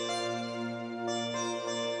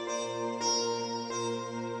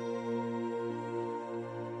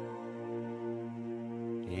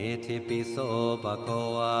อิติปิโสภะคะ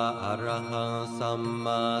วะอะระหังสัมม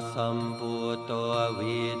าสัมพุทโธ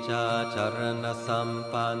วิชาจารณสัม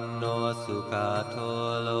ปันโนสุขโต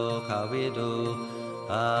โลกวิดู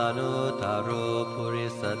อานุตตโรปุริ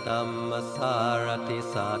สธัมมสารติ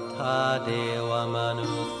สัทธาเทวม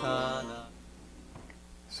นุสสานัง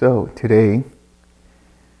So today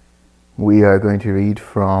we are going to read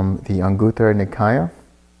from the Anguttara Nikaya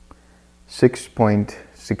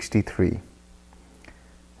 6.63.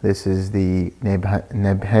 This is the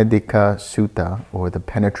Nibhedika Sutta, or the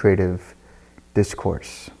penetrative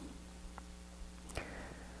discourse.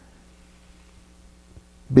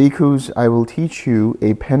 Bhikkhus, I will teach you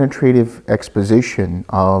a penetrative exposition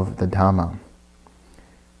of the Dhamma.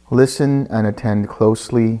 Listen and attend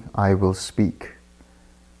closely, I will speak.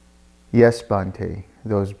 Yes, Bhante,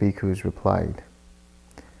 those bhikkhus replied.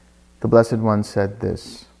 The Blessed One said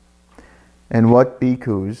this, and what,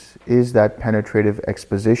 bhikkhus, is that penetrative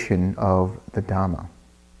exposition of the Dhamma?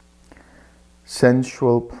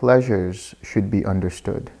 Sensual pleasures should be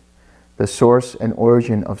understood. The source and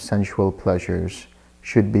origin of sensual pleasures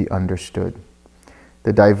should be understood.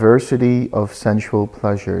 The diversity of sensual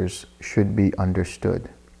pleasures should be understood.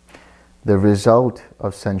 The result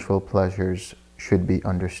of sensual pleasures should be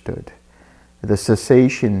understood. The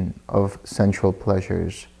cessation of sensual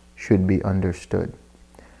pleasures should be understood.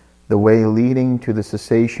 The way leading to the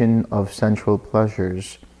cessation of sensual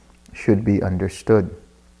pleasures should be understood.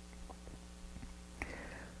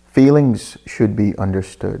 Feelings should be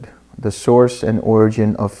understood. The source and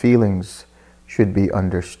origin of feelings should be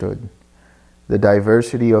understood. The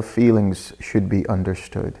diversity of feelings should be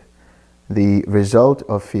understood. The result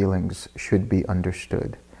of feelings should be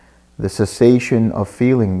understood. The cessation of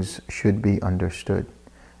feelings should be understood.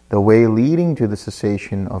 The way leading to the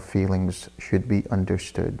cessation of feelings should be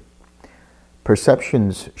understood.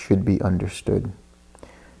 Perceptions should be understood.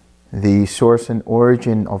 The source and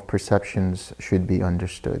origin of perceptions should be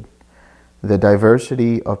understood. The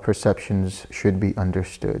diversity of perceptions should be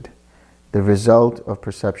understood. The result of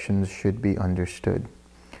perceptions should be understood.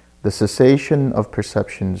 The cessation of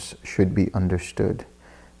perceptions should be understood.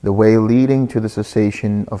 The way leading to the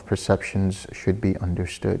cessation of perceptions should be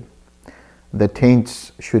understood. The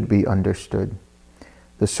taints should be understood.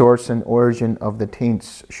 The source and origin of the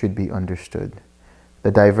taints should be understood.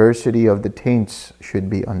 The diversity of the taints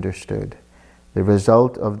should be understood. The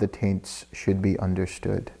result of the taints should be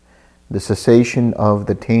understood. The cessation of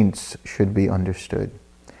the taints should be understood.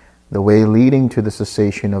 The way leading to the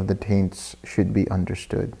cessation of the taints should be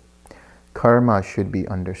understood. Karma should be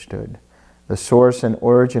understood. The source and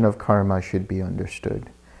origin of karma should be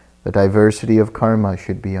understood. The diversity of karma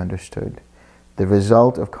should be understood. The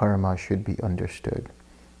result of karma should be understood.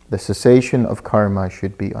 The cessation of karma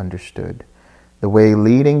should be understood. The way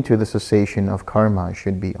leading to the cessation of karma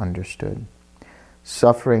should be understood.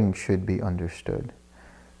 Suffering should be understood.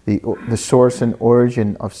 The source and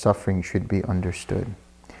origin of suffering should be understood.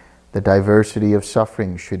 The diversity of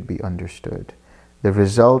suffering should be understood. The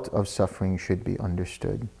result of suffering should be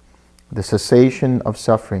understood. The cessation of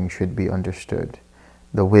suffering should be understood.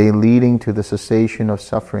 The way leading to the cessation of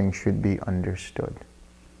suffering should be understood.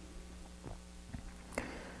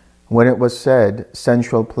 When it was said,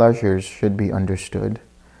 sensual pleasures should be understood,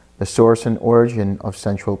 the source and origin of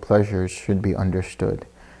sensual pleasures should be understood.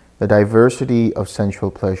 The diversity of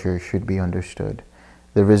sensual pleasures should be understood.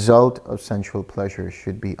 The result of sensual pleasure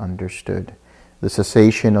should be understood. The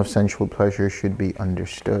cessation of sensual pleasure should be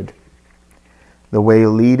understood. The way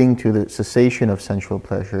leading to the cessation of sensual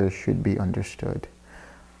pleasure should be understood.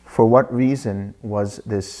 For what reason was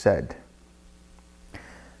this said?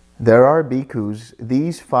 There are, bhikkhus,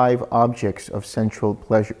 these 5 objects of sensual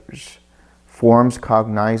pleasures, forms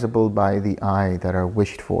cognizable by the eye that are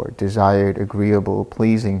wished for, desired, agreeable,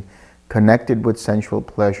 pleasing, connected with sensual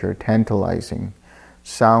pleasure, tantalizing,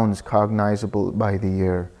 sounds cognizable by the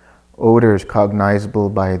ear, odors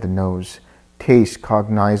cognizable by the nose, taste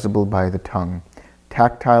cognizable by the tongue,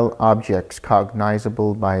 tactile objects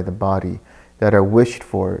cognizable by the body that are wished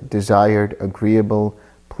for, desired, agreeable,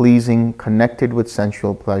 pleasing, connected with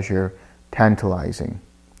sensual pleasure, tantalizing.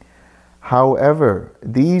 However,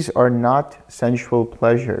 these are not sensual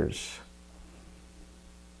pleasures.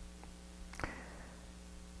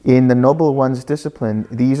 In the Noble One's discipline,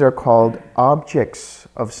 these are called objects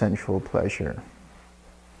of sensual pleasure.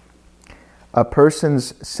 A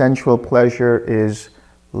person's sensual pleasure is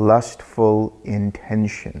lustful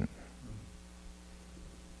intention.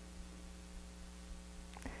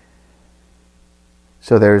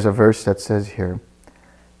 So there's a verse that says here,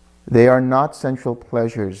 they are not sensual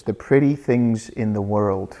pleasures, the pretty things in the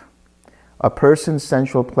world. A person's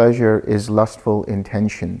sensual pleasure is lustful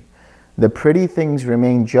intention. The pretty things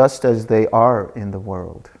remain just as they are in the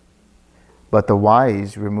world, but the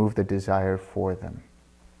wise remove the desire for them.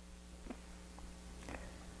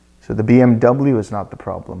 So the BMW is not the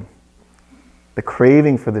problem. The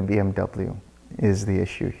craving for the BMW is the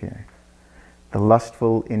issue here. The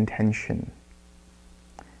lustful intention.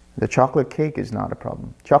 The chocolate cake is not a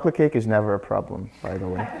problem. Chocolate cake is never a problem, by the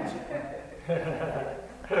way.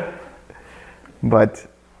 But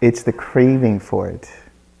it's the craving for it,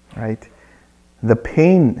 right? The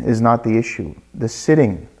pain is not the issue. The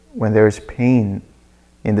sitting, when there's pain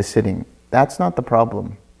in the sitting, that's not the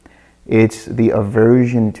problem. It's the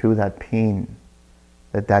aversion to that pain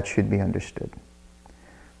that should be understood.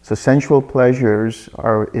 So sensual pleasures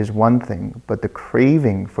is one thing, but the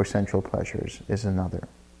craving for sensual pleasures is another.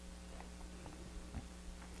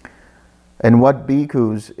 And what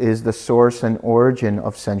bhikkhus is the source and origin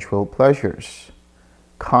of sensual pleasures?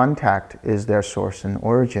 Contact is their source and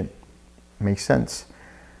origin. Makes sense.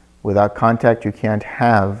 Without contact, you can't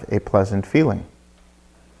have a pleasant feeling.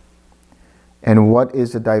 And what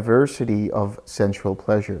is the diversity of sensual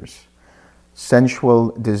pleasures? Sensual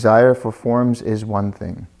desire for forms is one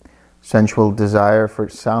thing. Sensual desire for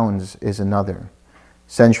sounds is another.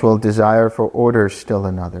 Sensual desire for odor still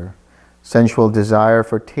another. Sensual desire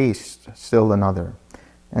for taste still another.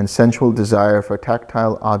 And sensual desire for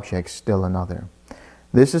tactile objects still another.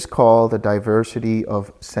 This is called the diversity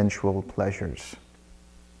of sensual pleasures.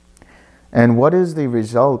 And what is the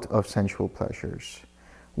result of sensual pleasures?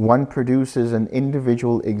 One produces an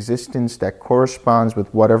individual existence that corresponds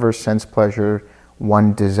with whatever sense pleasure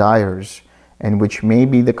one desires, and which may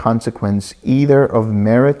be the consequence either of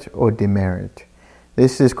merit or demerit.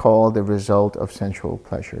 This is called the result of sensual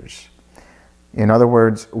pleasures. In other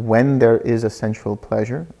words, when there is a sensual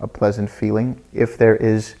pleasure, a pleasant feeling, if there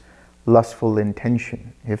is lustful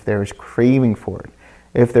intention, if there is craving for it,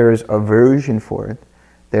 if there is aversion for it,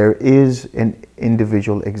 there is an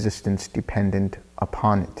individual existence dependent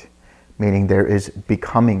upon it, meaning there is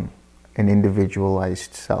becoming an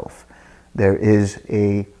individualized self. There is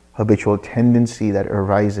a habitual tendency that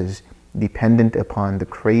arises dependent upon the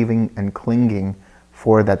craving and clinging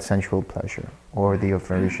for that sensual pleasure or the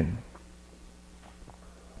aversion.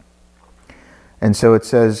 And so it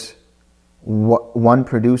says, one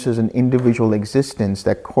produces an individual existence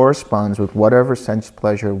that corresponds with whatever sense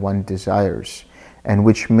pleasure one desires, and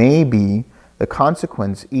which may be the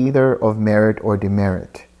consequence either of merit or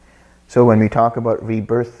demerit. So when we talk about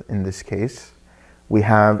rebirth in this case, we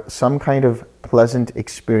have some kind of pleasant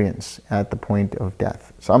experience at the point of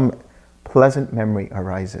death. Some pleasant memory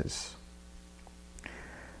arises.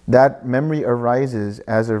 That memory arises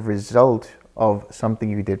as a result of something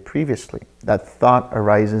you did previously. That thought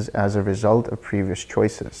arises as a result of previous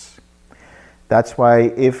choices. That's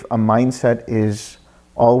why if a mindset is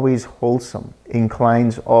always wholesome,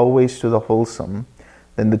 inclines always to the wholesome,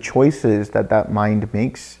 then the choices that mind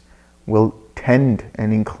makes will tend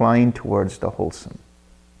and incline towards the wholesome.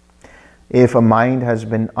 If a mind has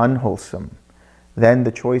been unwholesome, then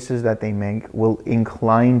the choices that they make will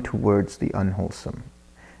incline towards the unwholesome.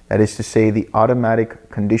 That is to say, the automatic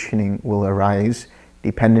conditioning will arise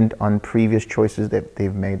dependent on previous choices that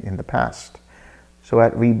they've made in the past. So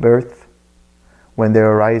at rebirth, when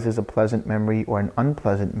there arises a pleasant memory or an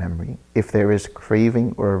unpleasant memory, if there is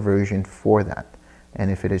craving or aversion for that,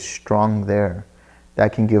 and if it is strong there,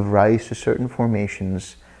 that can give rise to certain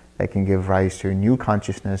formations, that can give rise to a new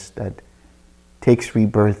consciousness that takes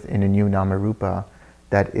rebirth in a new Namarupa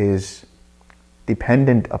that is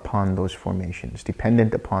dependent upon those formations,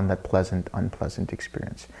 dependent upon that pleasant, unpleasant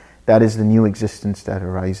experience. That is the new existence that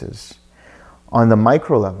arises. On the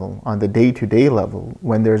micro level, on the day-to-day level,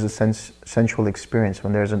 when there's a sensual experience,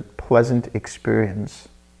 when there's a pleasant experience,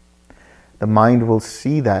 the mind will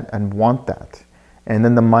see that and want that. And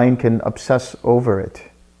then the mind can obsess over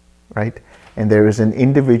it, right? And there is an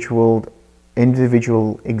individual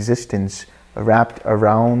existence wrapped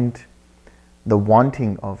around the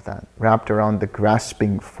wanting of that, wrapped around the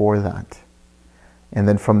grasping for that. And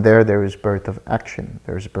then from there is birth of action,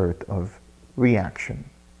 there's birth of reaction.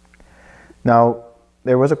 Now,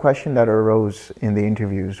 there was a question that arose in the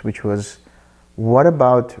interviews, which was, what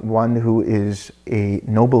about one who is a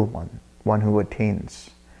noble one who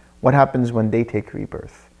attains? What happens when they take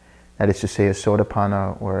rebirth? That is to say, a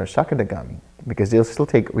Sotapanna or a Sakadagami, because they'll still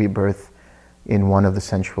take rebirth in one of the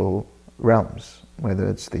sensual realms, whether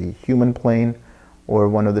it's the human plane or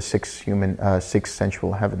one of the six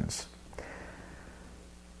sensual heavens.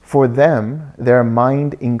 For them, their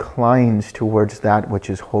mind inclines towards that which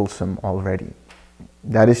is wholesome already.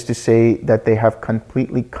 That is to say that they have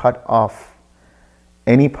completely cut off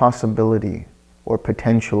any possibility or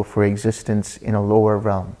potential for existence in a lower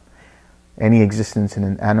realm, any existence in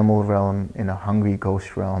an animal realm, in a hungry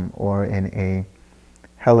ghost realm, or in a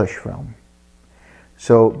hellish realm.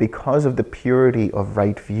 So because of the purity of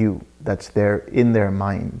right view that's there in their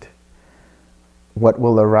mind, what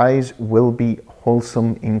will arise will be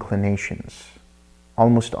wholesome inclinations,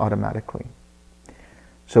 almost automatically.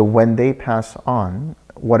 So when they pass on,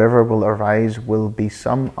 whatever will arise will be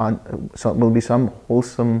some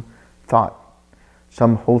wholesome thought,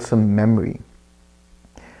 some wholesome memory.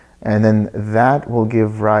 And then that will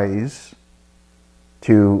give rise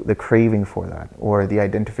to the craving for that, or the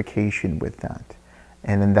identification with that.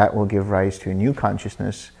 And then that will give rise to a new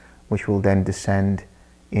consciousness, which will then descend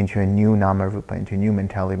into a new nama rupa, into a new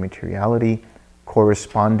mentality materiality,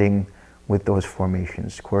 corresponding with those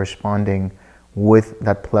formations, corresponding with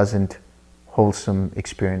that pleasant, wholesome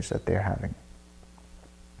experience that they're having.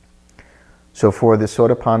 So for the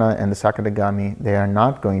Sotapanna and the Sakadagami, they are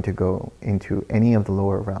not going to go into any of the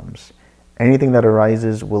lower realms. Anything that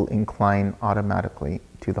arises will incline automatically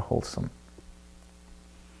to the wholesome.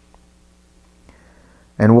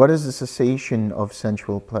 And what is the cessation of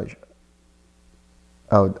sensual pleasure?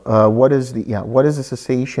 What is the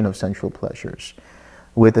cessation of sensual pleasures?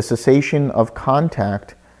 With the cessation of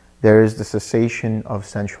contact, there is the cessation of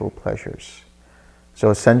sensual pleasures.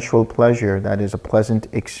 So sensual pleasure, that is a pleasant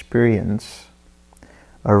experience,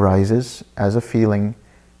 arises as a feeling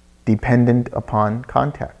dependent upon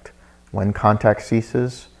contact. When contact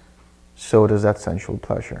ceases, so does that sensual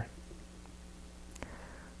pleasure.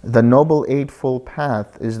 The Noble Eightfold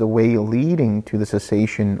Path is the way leading to the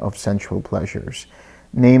cessation of sensual pleasures,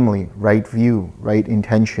 namely right view, right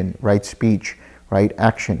intention, right speech, right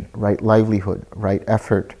action, right livelihood, right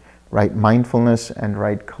effort, right mindfulness, and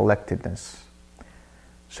right collectedness.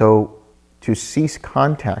 So to cease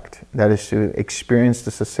contact, that is to experience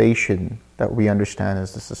the cessation that we understand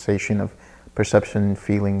as the cessation of perception,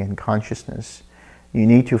 feeling, and consciousness, you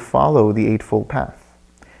need to follow the Eightfold Path.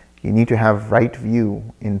 You need to have right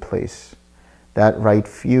view in place. That right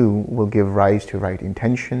view will give rise to right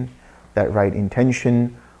intention. That right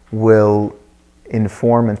intention will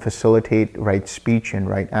inform and facilitate right speech and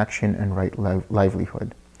right action and right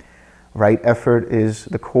livelihood. Right effort is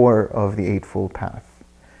the core of the Eightfold Path.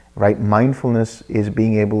 Right mindfulness is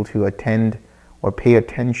being able to attend or pay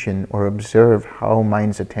attention or observe how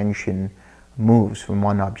mind's attention moves from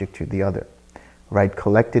one object to the other. Right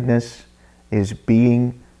collectedness is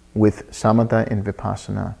being with samatha and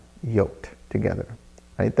vipassana yoked together.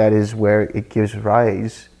 Right? That is where it gives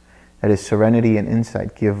rise, that is serenity and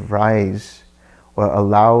insight give rise or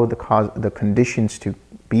allow the conditions to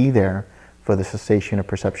be there for the cessation of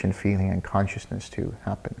perception, feeling, and consciousness to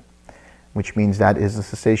happen. Which means that is the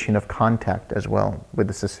cessation of contact as well. With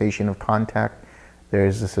the cessation of contact, there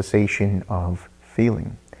is the cessation of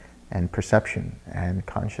feeling and perception and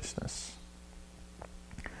consciousness.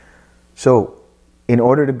 So, in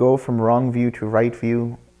order to go from wrong view to right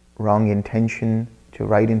view, wrong intention to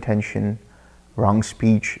right intention, wrong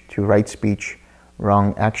speech to right speech,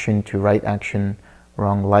 wrong action to right action,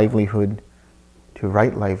 wrong livelihood to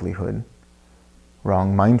right livelihood,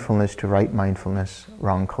 wrong mindfulness to right mindfulness,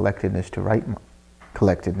 wrong collectedness to right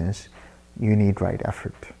collectedness, you need right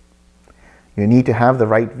effort. You need to have the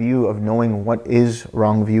right view of knowing what is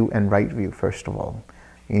wrong view and right view, first of all.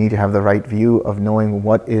 You need to have the right view of knowing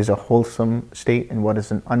what is a wholesome state and what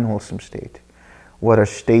is an unwholesome state. What are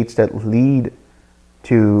states that lead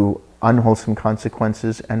to unwholesome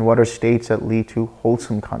consequences and what are states that lead to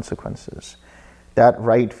wholesome consequences. That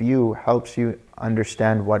right view helps you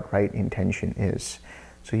understand what right intention is.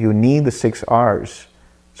 So you need the 6 R's.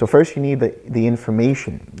 So first you need the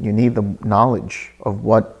information. You need the knowledge of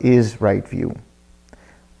what is right view.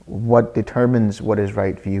 What determines what is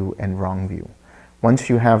right view and wrong view. Once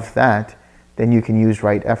you have that, then you can use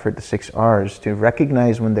right effort, the 6 R's, to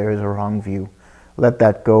recognize when there is a wrong view. Let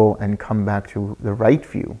that go and come back to the right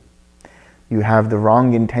view. You have the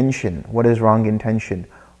wrong intention. What is wrong intention?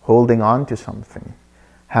 Holding on to something,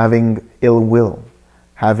 having ill will,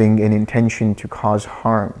 having an intention to cause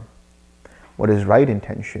harm. What is right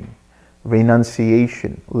intention?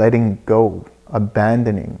 Renunciation, letting go,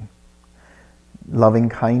 abandoning, loving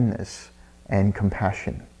kindness, and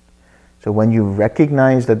compassion. So when you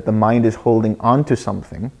recognize that the mind is holding on to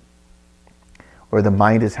something, or the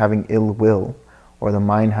mind is having ill will, or the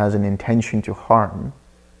mind has an intention to harm,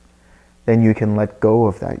 then you can let go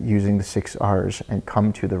of that using the 6 R's and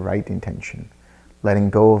come to the right intention.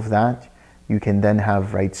 Letting go of that, you can then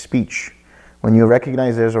have right speech. When you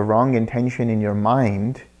recognize there's a wrong intention in your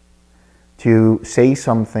mind to say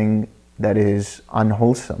something that is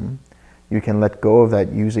unwholesome, you can let go of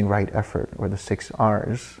that using right effort, or the 6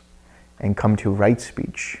 R's, and come to right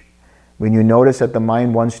speech. When you notice that the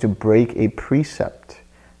mind wants to break a precept,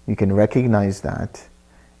 you can recognize that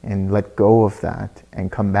and let go of that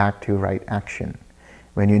and come back to right action.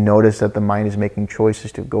 When you notice that the mind is making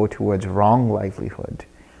choices to go towards wrong livelihood,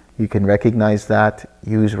 you can recognize that,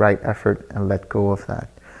 use right effort, and let go of that.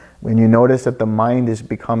 When you notice that the mind is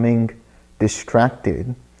becoming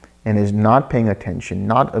distracted and is not paying attention,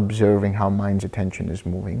 not observing how mind's attention is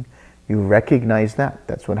moving, you recognize that.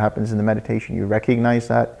 That's what happens in the meditation. You recognize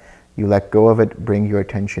that, you let go of it, bring your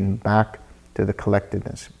attention back to the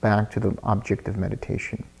collectedness, back to the object of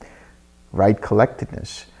meditation. Right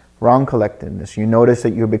collectedness, wrong collectedness. You notice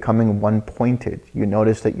that you're becoming one-pointed. You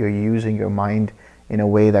notice that you're using your mind in a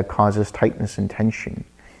way that causes tightness and tension.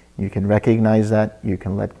 You can recognize that, you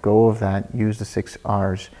can let go of that, use the 6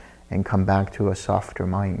 R's, and come back to a softer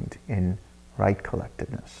mind in right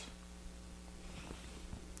collectedness.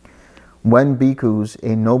 When bhikkhus,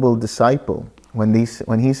 a noble disciple, when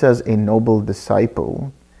he says a noble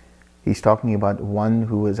disciple, he's talking about one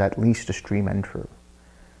who is at least a stream enterer.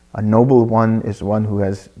 A noble one is one who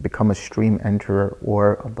has become a stream enterer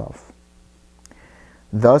or above.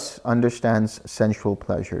 Thus understands sensual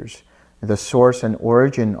pleasures, the source and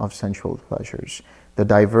origin of sensual pleasures, the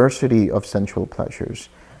diversity of sensual pleasures,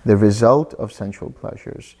 the result of sensual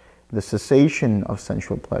pleasures, the cessation of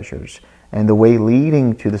sensual pleasures, and the way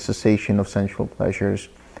leading to the cessation of sensual pleasures.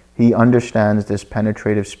 He understands this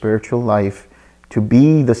penetrative spiritual life to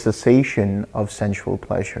be the cessation of sensual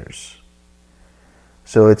pleasures.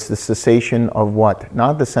 So it's the cessation of what?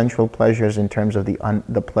 Not the sensual pleasures in terms of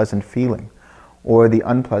the pleasant feeling or the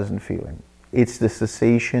unpleasant feeling. It's the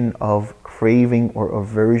cessation of craving or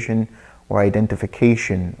aversion or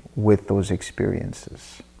identification with those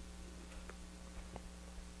experiences.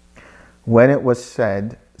 When it was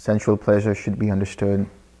said, sensual pleasure should be understood,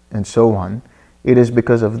 and so on, it is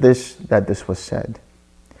because of this that this was said.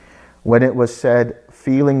 When it was said,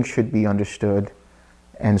 feeling should be understood,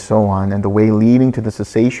 and so on, and the way leading to the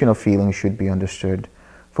cessation of feeling should be understood,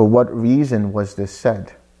 for what reason was this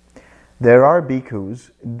said? There are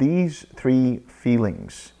bhikkhus, these 3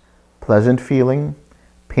 feelings, pleasant feeling,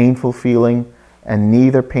 painful feeling, and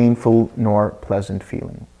neither painful nor pleasant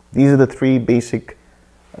feeling. These are the 3 basic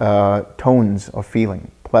tones of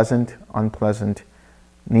feeling: pleasant, unpleasant,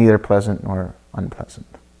 neither pleasant nor unpleasant.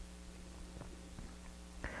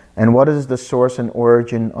 And what is the source and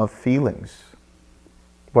origin of feelings?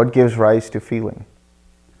 What gives rise to feeling?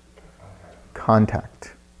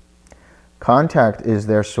 Contact. Contact is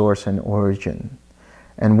their source and origin.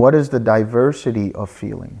 And what is the diversity of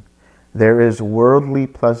feeling? There is worldly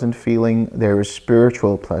pleasant feeling, there is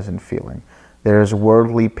spiritual pleasant feeling. There is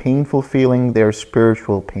worldly painful feeling, there is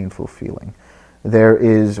spiritual painful feeling. There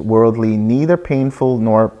is worldly neither painful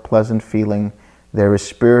nor pleasant feeling, there is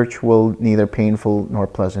spiritual neither painful nor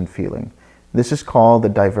pleasant feeling. This is called the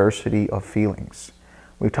diversity of feelings.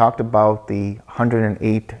 We talked about the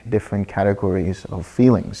 108 different categories of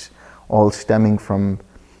feelings, all stemming from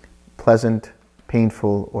pleasant,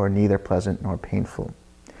 painful, or neither pleasant nor painful.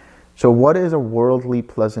 So what is a worldly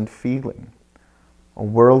pleasant feeling? A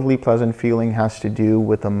worldly pleasant feeling has to do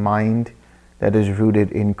with a mind that is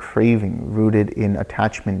rooted in craving, rooted in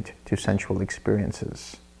attachment to sensual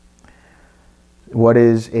experiences. What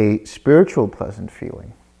is a spiritual pleasant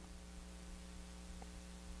feeling?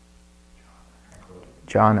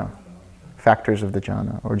 Jhana, factors of the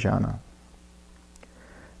jhana or jhana.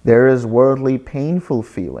 There is worldly painful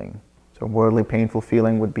feeling. So worldly painful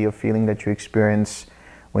feeling would be a feeling that you experience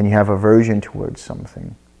when you have aversion towards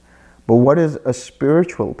something. But what is a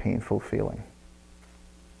spiritual painful feeling?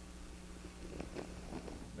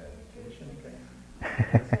 Meditation pain.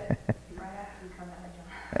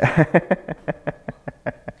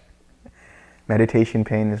 Meditation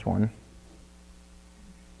pain is one.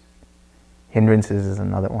 Hindrances is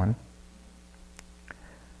another one.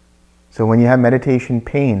 So when you have meditation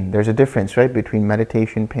pain, there's a difference, right, between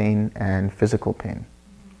meditation pain and physical pain.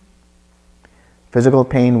 Physical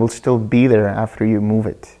pain will still be there after you move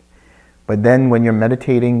it. But then when you're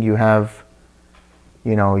meditating, you have,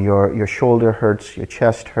 your shoulder hurts, your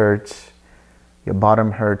chest hurts, your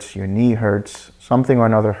bottom hurts, your knee hurts, something or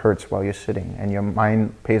another hurts while you're sitting. And your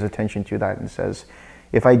mind pays attention to that and says,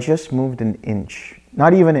 if I just moved an inch,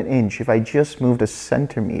 not even an inch, if I just moved a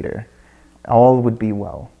centimeter, all would be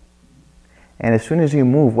well. And as soon as you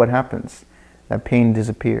move, what happens? That pain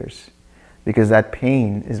disappears, because that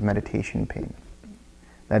pain is meditation pain.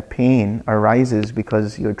 That pain arises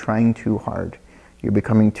because you're trying too hard. You're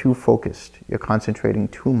becoming too focused. You're concentrating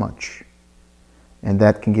too much. And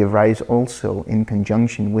that can give rise also in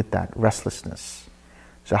conjunction with that restlessness.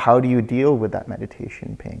 So how do you deal with that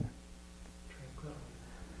meditation pain?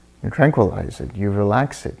 You tranquilize it, you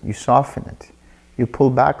relax it, you soften it, you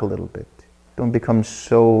pull back a little bit. Don't become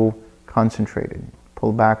so concentrated.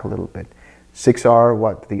 Pull back a little bit. 6R,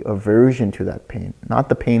 what? The aversion to that pain, not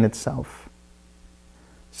the pain itself.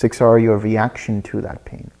 6R, your reaction to that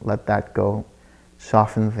pain. Let that go,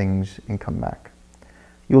 soften things, and come back.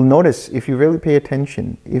 You'll notice, if you really pay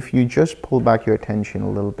attention, if you just pull back your attention a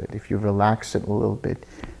little bit, if you relax it a little bit,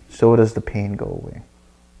 so does the pain go away.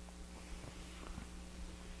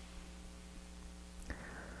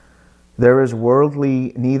 There is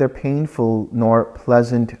worldly, neither painful nor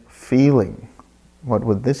pleasant feeling. What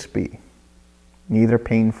would this be? Neither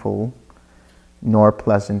painful nor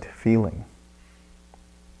pleasant feeling.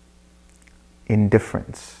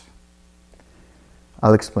 Indifference.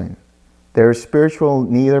 I'll explain. There is spiritual,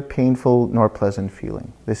 neither painful nor pleasant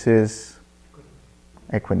feeling. This is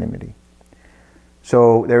equanimity.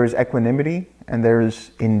 So there is equanimity and there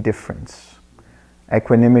is indifference.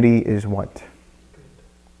 Equanimity is what?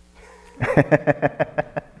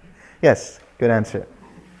 Yes, good answer.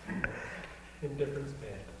 Indifference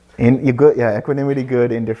bad. Equanimity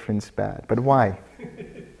good, indifference bad. But why?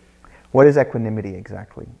 What is equanimity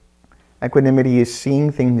exactly? Equanimity is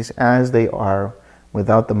seeing things as they are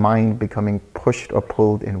without the mind becoming pushed or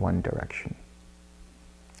pulled in one direction.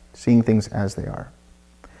 Seeing things as they are.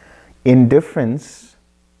 Indifference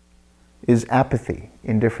is apathy.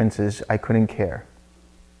 Indifference is I couldn't care.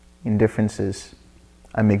 Indifference is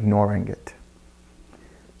I'm ignoring it.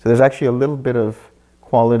 So there's actually a little bit of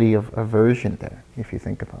quality of aversion there, if you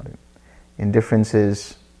think about it. Indifference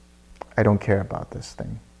is I don't care about this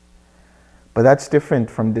thing. But that's different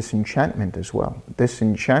from disenchantment as well.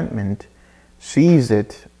 Disenchantment sees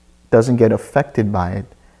it, doesn't get affected by it,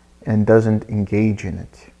 and doesn't engage in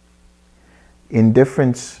it.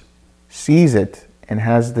 Indifference sees it and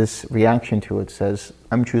has this reaction to it, says,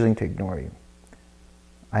 I'm choosing to ignore you.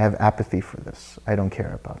 I have apathy for this. I don't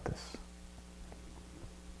care about this.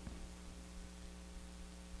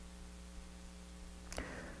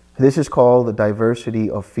 This is called the diversity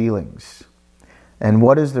of feelings. And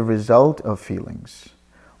what is the result of feelings?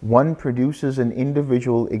 One produces an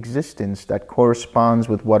individual existence that corresponds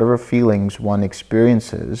with whatever feelings one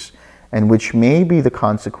experiences, and which may be the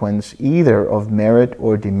consequence either of merit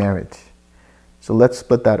or demerit. So let's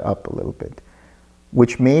split that up a little bit.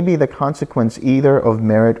 Which may be the consequence either of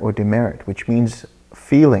merit or demerit, which means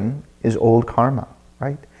feeling is old karma,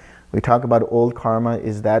 right? We talk about old karma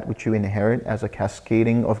is that which you inherit as a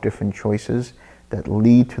cascading of different choices that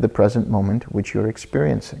lead to the present moment which you're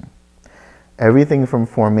experiencing. Everything from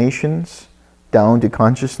formations, down to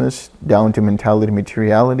consciousness, down to mentality,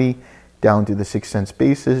 materiality, down to the six sense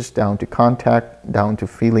bases, down to contact, down to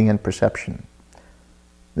feeling and perception.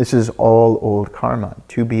 This is all old karma,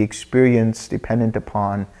 to be experienced dependent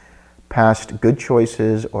upon past good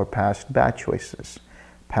choices or past bad choices,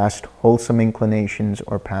 past wholesome inclinations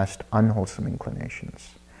or past unwholesome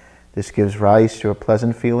inclinations. This gives rise to a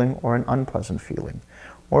pleasant feeling or an unpleasant feeling,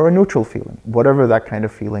 or a neutral feeling. Whatever that kind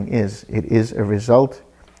of feeling is, it is a result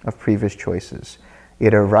of previous choices.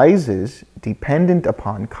 It arises dependent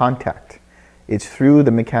upon contact. It's through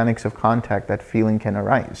the mechanics of contact that feeling can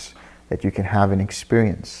arise, that you can have an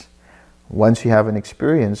experience. Once you have an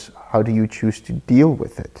experience, how do you choose to deal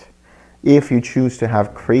with it? If you choose to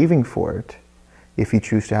have craving for it, if you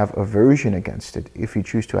choose to have aversion against it, if you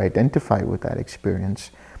choose to identify with that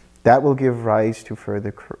experience, that will give rise to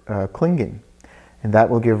further clinging. And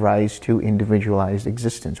that will give rise to individualized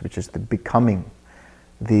existence, which is the becoming,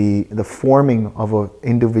 the forming of an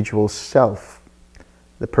individual self,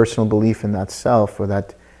 the personal belief in that self, or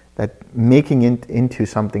that making it into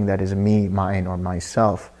something that is me, mine, or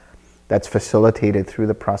myself, that's facilitated through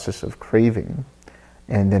the process of craving,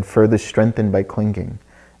 and then further strengthened by clinging,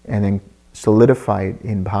 and then solidified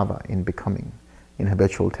in bhava, in becoming, in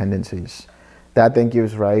habitual tendencies. That then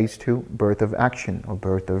gives rise to birth of action or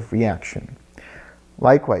birth of reaction.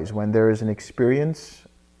 Likewise, when there is an experience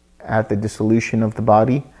at the dissolution of the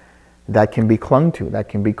body, that can be clung to, that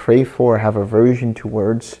can be craved for, have aversion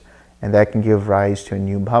towards, and that can give rise to a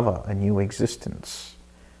new bhava, a new existence.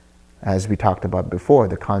 As we talked about before,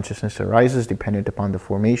 the consciousness arises dependent upon the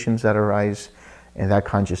formations that arise, and that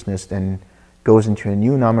consciousness then goes into a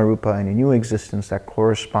new namarupa and a new existence that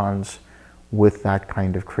corresponds with that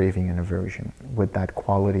kind of craving and aversion, with that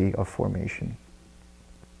quality of formation.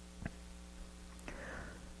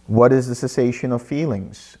 What is the cessation of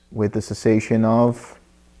feelings? With the cessation of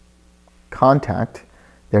contact,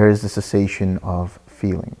 there is the cessation of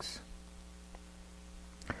feelings.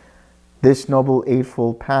 This Noble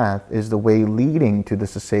Eightfold Path is the way leading to the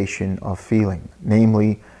cessation of feeling,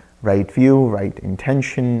 namely right view, right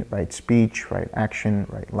intention, right speech, right action,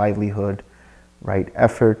 right livelihood, right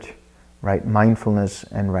effort, right mindfulness,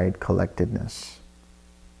 and right collectedness.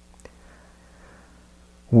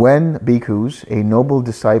 When bhikkhus, a noble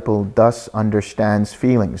disciple, thus understands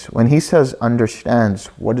feelings, when he says understands,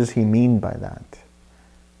 what does he mean by that?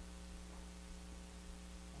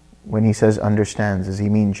 When he says understands, does he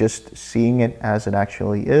mean just seeing it as it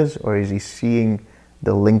actually is, or is he seeing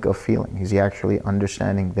the link of feeling? Is he actually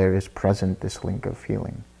understanding there is present this link of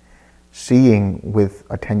feeling? Seeing with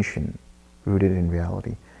attention rooted in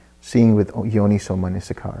reality. Seeing with yoniso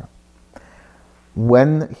manasikara.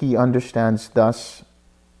 When he understands thus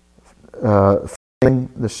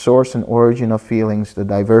feeling, the source and origin of feelings, the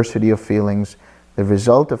diversity of feelings, the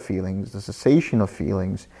result of feelings, the cessation of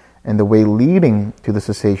feelings, and the way leading to the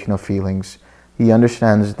cessation of feelings, he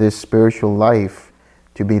understands this spiritual life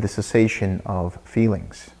to be the cessation of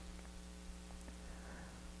feelings.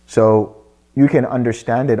 So you can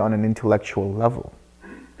understand it on an intellectual level.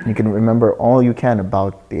 You can remember all you can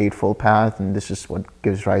about the Eightfold Path, and this is what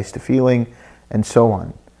gives rise to feeling, and so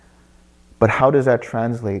on. But how does that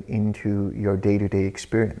translate into your day-to-day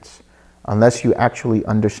experience? Unless you actually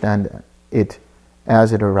understand it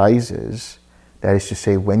as it arises, that is to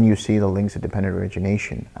say, when you see the links of dependent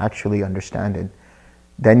origination, actually understand it,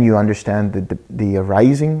 then you understand the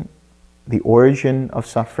arising, the origin of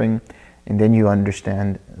suffering, and then you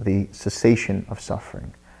understand the cessation of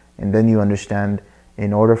suffering. And then you understand,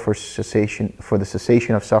 in order for the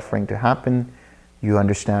cessation of suffering to happen, you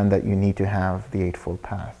understand that you need to have the Eightfold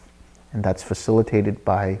Path. And that's facilitated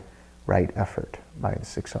by right effort, by the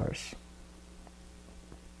 6 R's.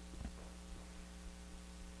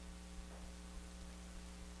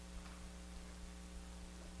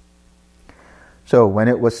 So when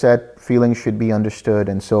it was said feelings should be understood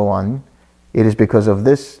and so on, it is because of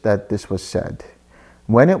this that this was said.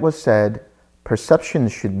 When it was said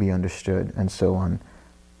perceptions should be understood and so on,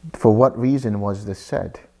 for what reason was this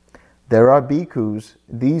said? There are bhikkhus,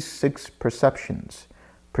 these 6 perceptions,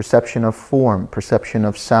 perception of form, perception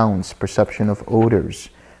of sounds, perception of odors,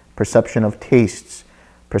 perception of tastes,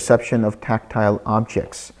 perception of tactile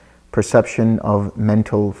objects, perception of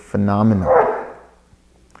mental phenomena.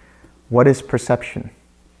 What is perception?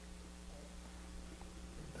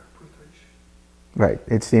 Right,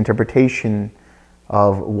 it's the interpretation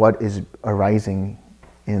of what is arising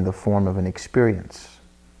in the form of an experience.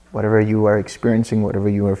 Whatever you are experiencing, whatever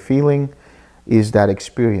you are feeling, is that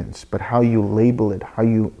experience. But how you label it, how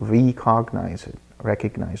you recognize it,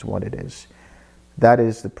 recognize what it is, that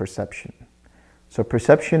is the perception. So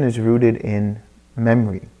perception is rooted in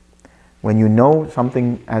memory. When you know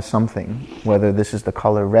something as something, whether this is the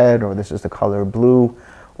color red, or this is the color blue,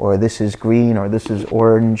 or this is green, or this is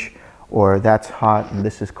orange, or that's hot and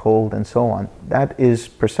this is cold, and so on, that is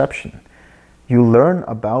perception. You learn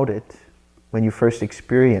about it when you first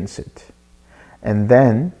experience it, and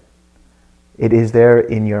then it is there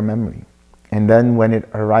in your memory. And then when it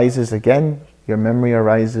arises again, your memory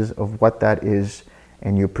arises of what that is,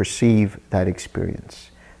 and you perceive that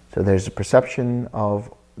experience. So there's a perception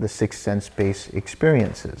of the 6 sense-based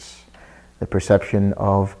experiences, the perception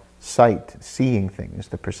of sight, seeing things,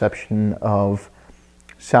 the perception of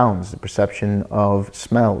sounds, the perception of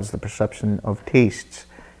smells, the perception of tastes,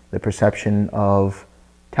 the perception of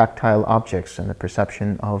tactile objects, and the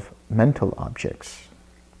perception of mental objects.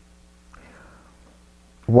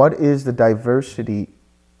 What is the diversity?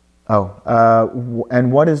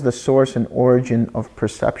 And what is the source and origin of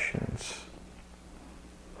perceptions?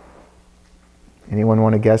 Anyone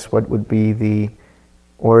want to guess what would be the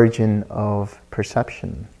origin of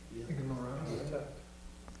perception?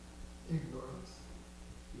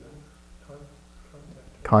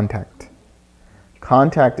 Contact.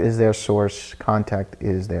 Contact is their source, contact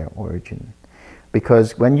is their origin.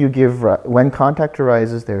 Because when contact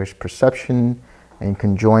arises, there is perception and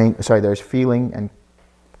there's feeling, and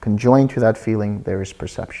conjoined to that feeling, there is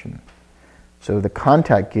perception. So the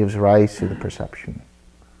contact gives rise to the perception.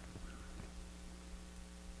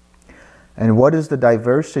 And what is the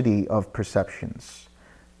diversity of perceptions?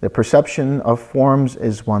 The perception of forms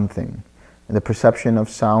is one thing. The perception of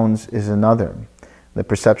sounds is another. The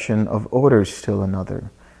perception of odors still another.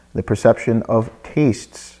 The perception of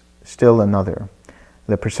tastes still another.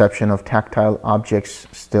 The perception of tactile objects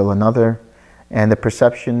still another. And the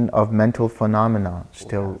perception of mental phenomena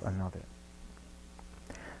still another.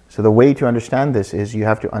 So the way to understand this is you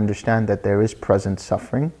have to understand that there is present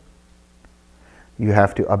suffering. You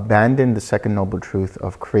have to abandon the second noble truth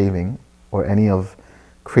of craving, or any of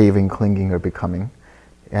craving, clinging, or becoming.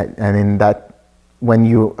 And in that, when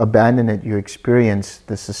you abandon it, you experience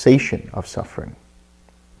the cessation of suffering.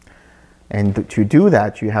 And to do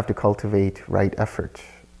that, you have to cultivate right effort.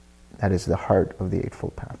 That is the heart of the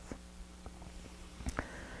Eightfold Path.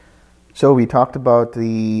 So we talked about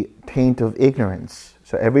the taint of ignorance.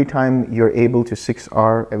 So every time you're able to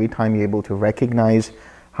 6R, every time you're able to recognize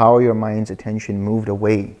how your mind's attention moved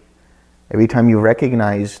away, every time you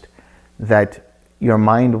recognized that your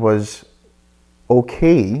mind was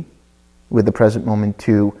okay with the present moment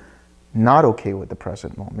to not okay with the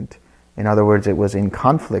present moment. In other words, it was in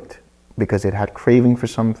conflict because it had craving for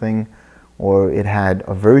something, or it had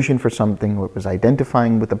aversion for something, or it was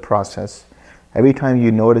identifying with the process. Every time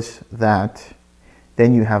you notice that,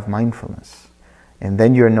 then you have mindfulness. And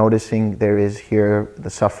then you're noticing there is here the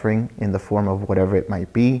suffering in the form of whatever it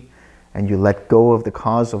might be, and you let go of the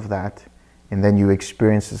cause of that, and then you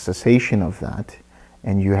experience the cessation of that,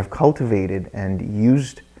 and you have cultivated and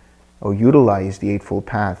used or utilized the Eightfold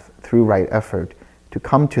Path through right effort to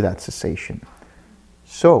come to that cessation.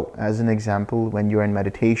 So, as an example, when you're in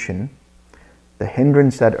meditation, the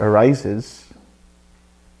hindrance that arises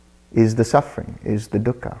is the suffering, is the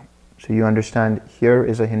dukkha. So you understand, here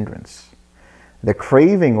is a hindrance. The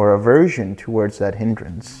craving or aversion towards that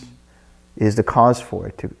hindrance is the cause for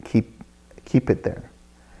it, to keep it there.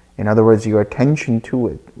 In other words, your attention to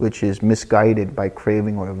it, which is misguided by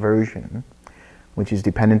craving or aversion, which is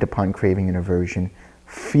dependent upon craving and aversion,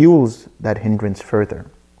 fuels that hindrance further.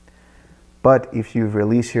 But if you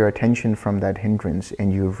release your attention from that hindrance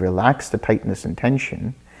and you relax the tightness and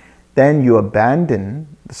tension, then you abandon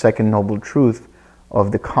the second noble truth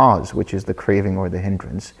of the cause, which is the craving or the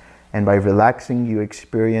hindrance. And by relaxing, you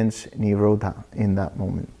experience nirodha in that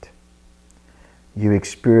moment. You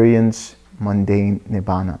experience mundane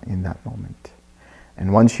nibbana in that moment.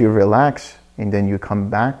 And once you relax, and then you come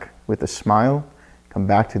back with a smile, come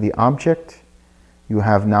back to the object, you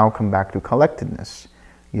have now come back to collectedness.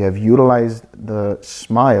 You have utilized the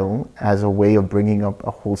smile as a way of bringing up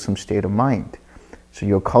a wholesome state of mind. So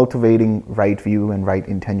you're cultivating right view and right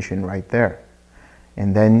intention right there.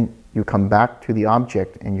 And then you come back to the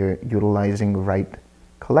object and you're utilizing right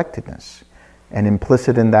collectedness. And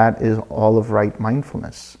implicit in that is all of right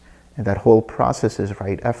mindfulness. And that whole process is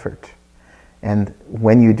right effort. And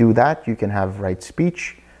when you do that, you can have right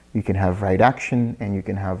speech, you can have right action, and you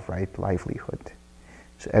can have right livelihood.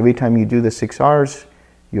 So every time you do the 6 R's,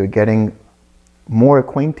 you're getting more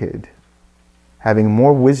acquainted, having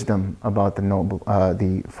more wisdom about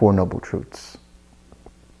the Four Noble Truths.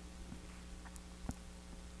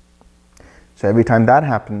 So every time that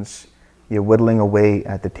happens, you're whittling away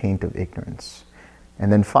at the taint of ignorance.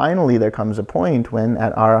 And then finally, there comes a point when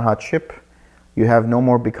at Arahatship, you have no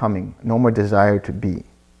more becoming, no more desire to be.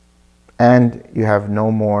 And you have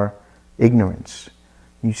no more ignorance.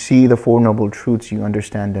 You see the Four Noble Truths, you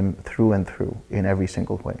understand them through and through in every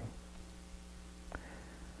single way.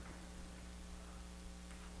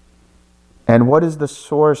 And what is the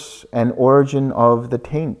source and origin of the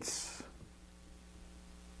taints?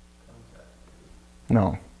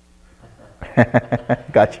 No.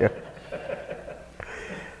 Gotcha.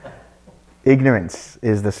 Ignorance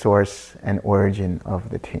is the source and origin of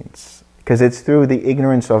the taints. Because it's through the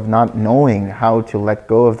ignorance of not knowing how to let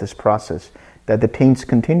go of this process that the taints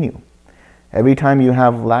continue. Every time you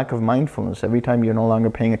have lack of mindfulness, every time you're no longer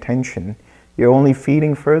paying attention, you're only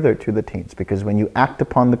feeding further to the taints. Because when you act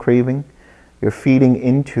upon the craving, you're feeding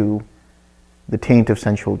into the taint of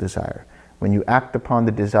sensual desire. When you act upon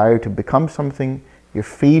the desire to become something, you're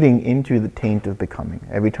feeding into the taint of becoming.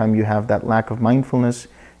 Every time you have that lack of mindfulness,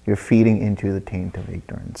 you're feeding into the taint of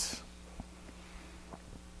ignorance.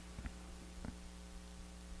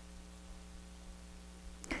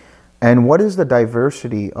 And what is the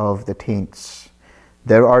diversity of the taints?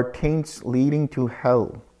 There are taints leading to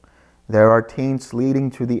hell. There are taints leading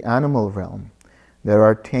to the animal realm. There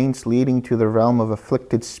are taints leading to the realm of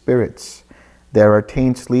afflicted spirits. There are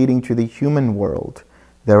taints leading to the human world.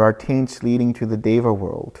 There are taints leading to the Deva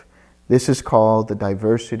world. This is called the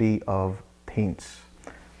diversity of taints.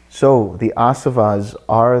 So the asavas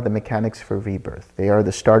are the mechanics for rebirth. They are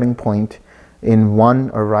the starting point in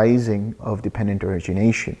one arising of dependent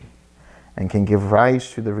origination, and can give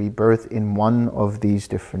rise to the rebirth in one of these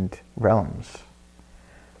different realms.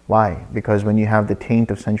 Why? Because when you have the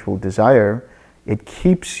taint of sensual desire, it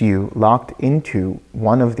keeps you locked into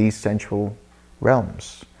one of these sensual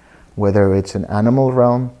realms. Whether it's an animal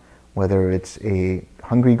realm, whether it's a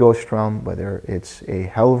hungry ghost realm, whether it's a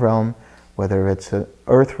hell realm, whether it's an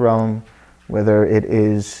earth realm, whether it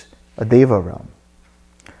is a Deva realm.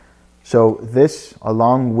 So this,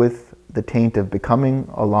 along with the taint of becoming,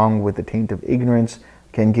 along with the taint of ignorance,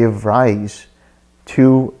 can give rise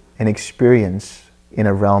to an experience in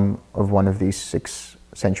a realm of one of these 6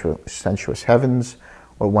 sensuous heavens,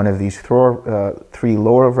 or one of these 3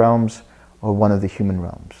 lower realms, or one of the human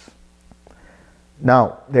realms.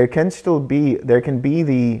 Now, there can be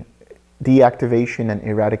the deactivation and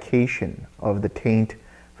eradication of the taint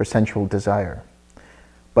for sensual desire.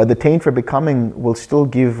 But the taint for becoming will still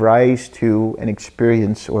give rise to an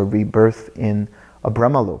experience or rebirth in a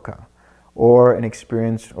Brahmaloka, or an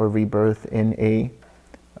experience or rebirth in a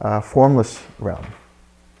formless realm.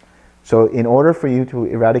 So in order for you to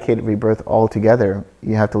eradicate rebirth altogether,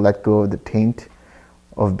 you have to let go of the taint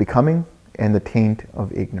of becoming and the taint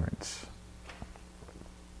of ignorance.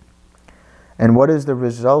 And what is the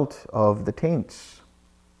result of the taints?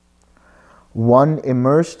 One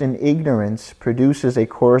immersed in ignorance produces a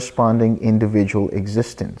corresponding individual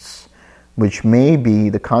existence, which may be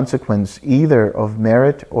the consequence either of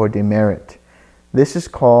merit or demerit. This is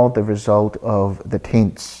called the result of the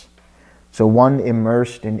taints. So one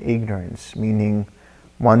immersed in ignorance, meaning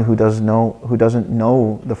one who doesn't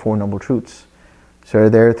know the Four Noble Truths. So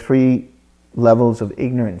there are 3 levels of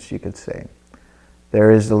ignorance, you could say.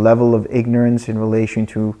 There is the level of ignorance in relation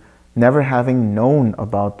to never having known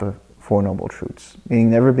about the Four Noble Truths, meaning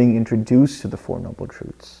never being introduced to the Four Noble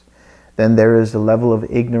Truths. Then there is the level of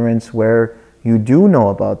ignorance where you do know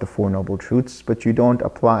about the Four Noble Truths, but you don't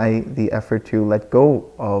apply the effort to let go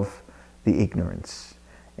of the ignorance.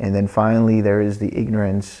 And then finally, there is the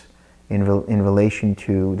ignorance in relation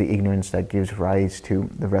to the ignorance that gives rise to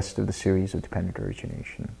the rest of the series of dependent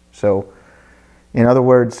origination. So, in other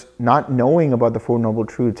words, not knowing about the Four Noble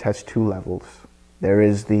Truths has 2 levels. There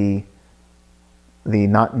is the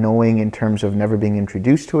not knowing in terms of never being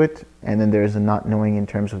introduced to it, and then there is the not knowing in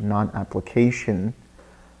terms of non-application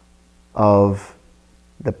of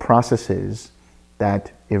the processes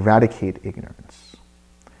that eradicate ignorance.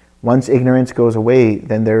 Once ignorance goes away,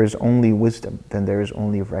 then there is only wisdom, then there is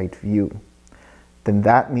only right view. Then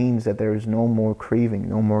that means that there is no more craving,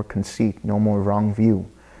 no more conceit, no more wrong view,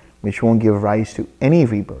 which won't give rise to any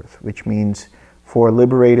rebirth, which means for a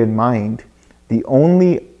liberated mind, the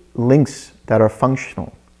only links that are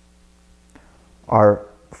functional are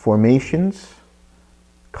formations,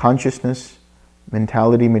 consciousness,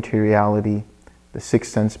 mentality, materiality, the 6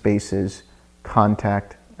 sense bases,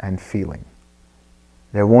 contact, and feeling.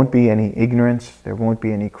 There won't be any ignorance, there won't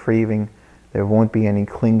be any craving, there won't be any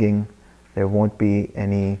clinging, there won't be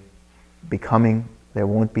any becoming, there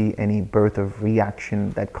won't be any birth of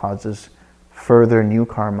reaction that causes further new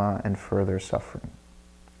karma and further suffering.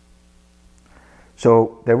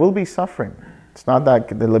 So there will be suffering. It's not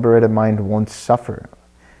that the liberated mind won't suffer,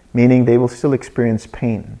 meaning they will still experience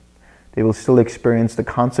pain. They will still experience the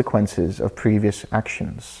consequences of previous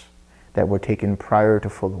actions that were taken prior to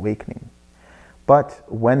full awakening. But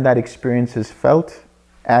when that experience is felt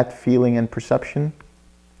at feeling and perception,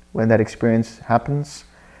 when that experience happens,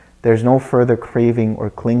 there's no further craving or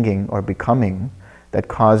clinging or becoming that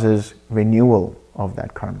causes renewal of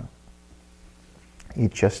that karma.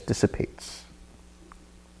 It just dissipates.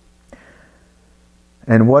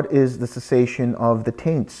 And what is the cessation of the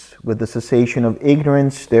taints? With the cessation of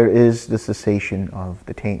ignorance, there is the cessation of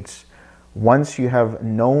the taints. Once you have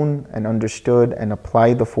known and understood and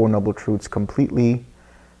applied the Four Noble Truths completely,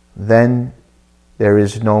 then there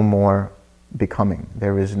is no more becoming.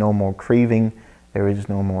 There is no more craving. There is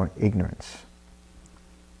no more ignorance.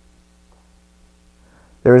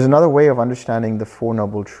 There is another way of understanding the Four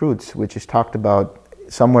Noble Truths, which is talked about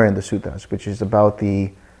somewhere in the suttas, which is about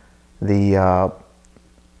the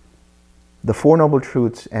Four Noble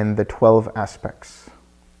Truths and the 12 aspects.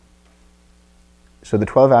 So the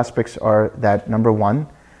 12 aspects are that, number 1,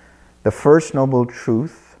 the first Noble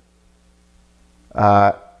Truth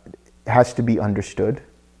has to be understood.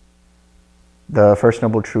 The first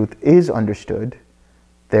Noble Truth is understood.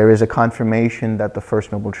 There is a confirmation that the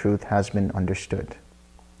first Noble Truth has been understood.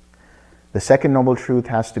 The second Noble Truth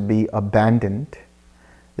has to be abandoned.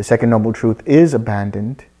 The second Noble Truth is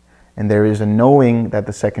abandoned, and there is a knowing that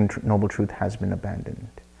the second Noble Truth has been abandoned.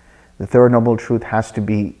 The third Noble Truth has to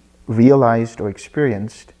be realized or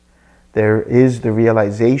experienced. There is the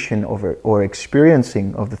realization or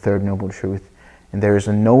experiencing of the third Noble Truth, and there is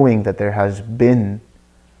a knowing that there has been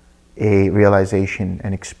a realization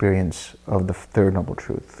and experience of the third Noble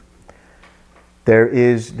Truth. There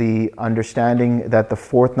is the understanding that the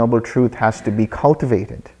fourth Noble Truth has to be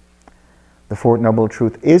cultivated. The fourth Noble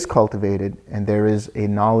Truth is cultivated, and there is a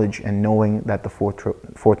knowledge and knowing that the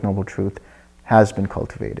fourth Noble Truth has been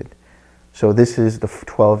cultivated. So this is the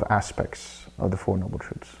 12 aspects of the Four Noble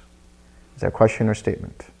Truths. Is that a question or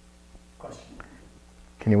statement? Question.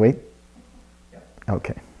 Can you wait? Yep.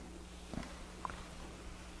 Okay.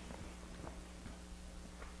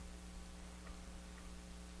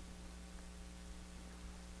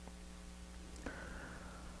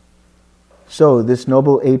 So this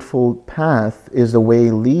Noble Eightfold Path is the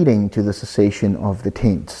way leading to the cessation of the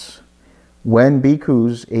taints. When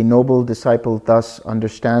bhikkhus, a noble disciple, thus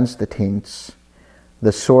understands the taints,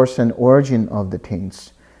 the source and origin of the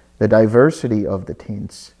taints, the diversity of the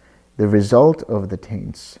taints, the result of the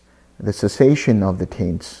taints, the cessation of the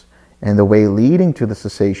taints, and the way leading to the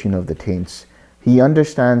cessation of the taints, he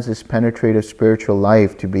understands this penetrative spiritual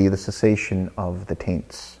life to be the cessation of the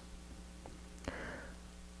taints.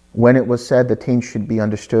 When it was said the taints should be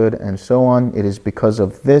understood and so on, it is because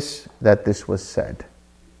of this that this was said.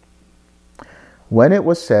 When it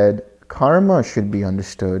was said karma should be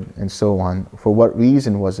understood and so on, for what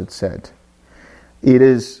reason was it said? It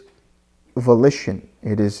is volition,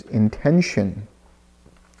 it is intention,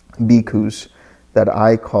 bhikkhus, that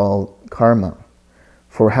I call karma.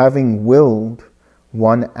 For having willed,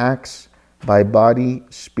 one acts by body,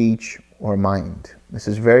 speech, or mind. This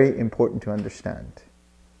is very important to understand.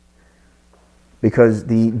 Because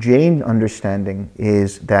the Jain understanding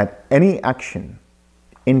is that any action,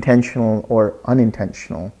 intentional or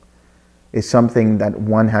unintentional, is something that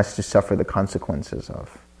one has to suffer the consequences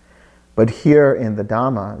of. But here in the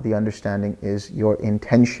Dhamma, the understanding is your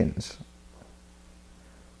intentions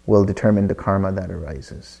will determine the karma that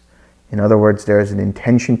arises. In other words, there is an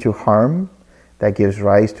intention to harm that gives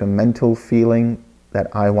rise to a mental feeling that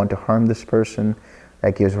I want to harm this person,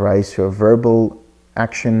 that gives rise to a verbal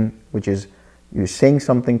action, which is you're saying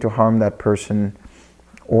something to harm that person,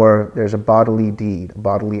 or there's a bodily deed, a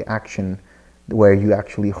bodily action where you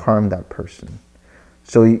actually harm that person.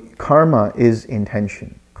 So karma is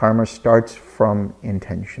intention. Karma starts from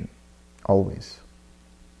intention, always.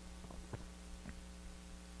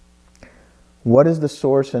 What is the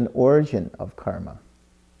source and origin of karma?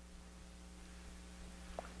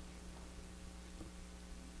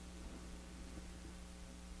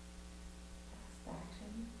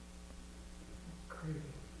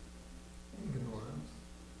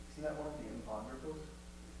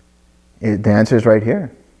 The answer is right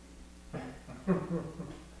here.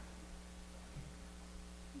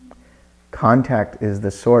 Contact is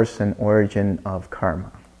the source and origin of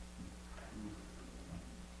karma.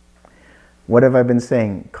 What have I been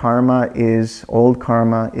saying? Old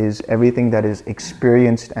karma is everything that is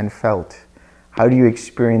experienced and felt. How do you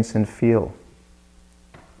experience and feel?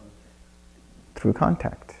 Through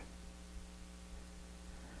contact.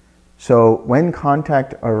 So when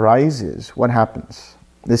contact arises, what happens?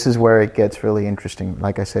 This is where it gets really interesting.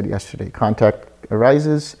 Like I said yesterday, contact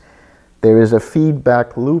arises. There is a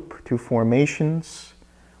feedback loop to formations,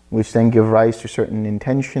 which then give rise to certain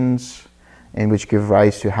intentions, and which give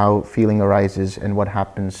rise to how feeling arises and what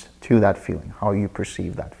happens to that feeling, how you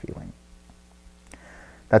perceive that feeling.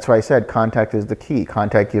 That's why I said contact is the key.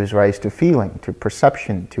 Contact gives rise to feeling, to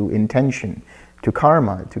perception, to intention, to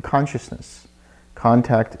karma, to consciousness.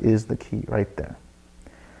 Contact is the key right there.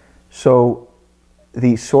 So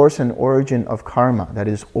the source and origin of karma, that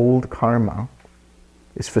is old karma,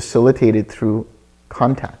 is facilitated through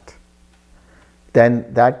contact.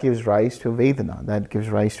 Then that gives rise to Vedana, that gives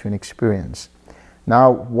rise to an experience.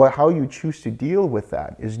 Now, how you choose to deal with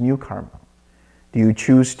that is new karma. Do you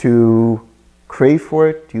choose to crave for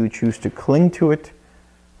it? Do you choose to cling to it?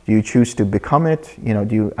 Do you choose to become it?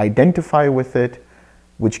 Do you identify with it,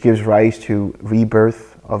 which gives rise to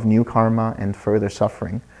rebirth of new karma and further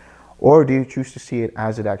suffering? Or do you choose to see it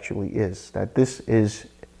as it actually is, that this is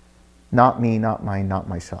not me, not mine, not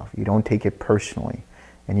myself. You don't take it personally,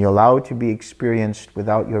 and you allow it to be experienced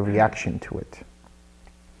without your reaction to it.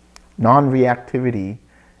 Non-reactivity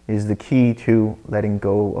is the key to letting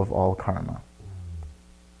go of all karma.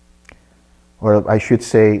 Or I should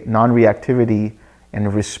say, non-reactivity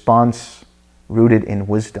and response rooted in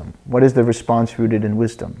wisdom. What is the response rooted in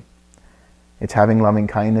wisdom? It's having loving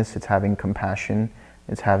kindness, it's having compassion,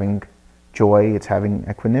 it's having joy, it's having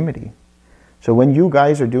equanimity. So when you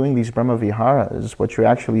guys are doing these Brahma Viharas, what you're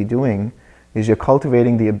actually doing is you're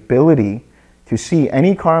cultivating the ability to see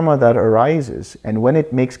any karma that arises, and when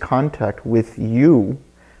it makes contact with you,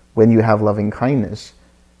 when you have loving kindness,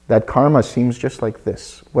 that karma seems just like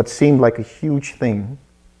this. What seemed like a huge thing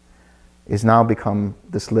is now become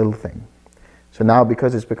this little thing. So now,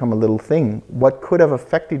 because it's become a little thing, what could have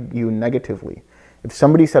affected you negatively? If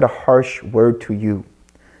somebody said a harsh word to you,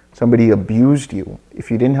 somebody abused you,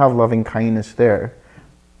 if you didn't have loving kindness there,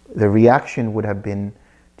 the reaction would have been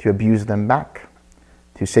to abuse them back,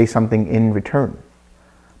 to say something in return.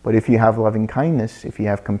 But if you have loving kindness, if you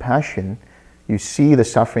have compassion, You see the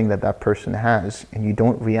suffering that that person has, and you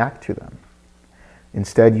don't react to them.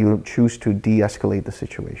 Instead, you choose to de-escalate the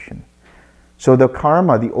situation. So the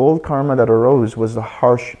karma, the old karma that arose, was the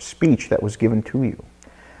harsh speech that was given to you.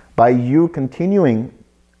 By you continuing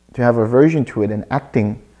to have aversion to it and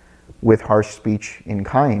acting with harsh speech in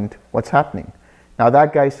kind, what's happening? Now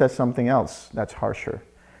that guy says something else that's harsher.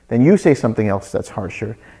 Then you say something else that's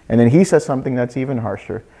harsher. And then he says something that's even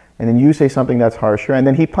harsher. And then you say something that's harsher. And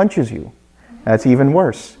then he punches you. That's even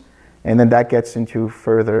worse. And then that gets into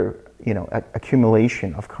further,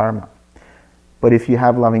 accumulation of karma. But if you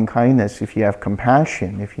have loving kindness, if you have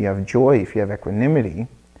compassion, if you have joy, if you have equanimity,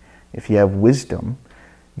 if you have wisdom,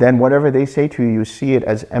 then whatever they say to you, you see it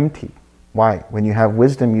as empty. Why? When you have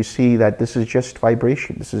wisdom, you see that this is just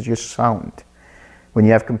vibration, this is just sound. When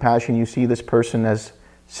you have compassion, you see this person as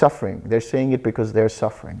suffering. They're saying it because they're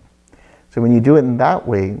suffering. So when you do it in that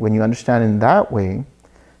way, when you understand in that way,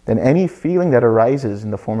 then any feeling that arises in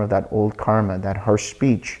the form of that old karma, that harsh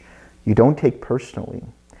speech, you don't take personally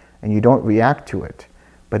and you don't react to it,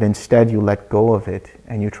 but instead you let go of it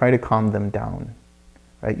and you try to calm them down,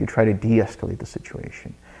 right? You try to de-escalate the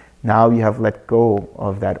situation. Now you have let go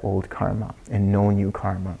of that old karma and no new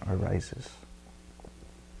karma arises.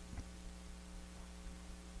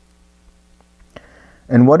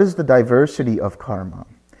 And what is the diversity of karma?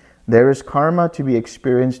 There is karma to be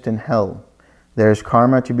experienced in hell. There is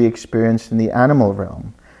karma to be experienced in the animal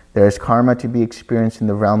realm. There is karma to be experienced in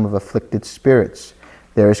the realm of afflicted spirits.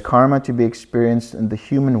 There is karma to be experienced in the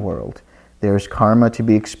human world. There is karma to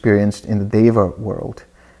be experienced in the Deva world.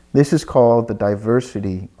 This is called the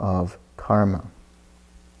diversity of karma.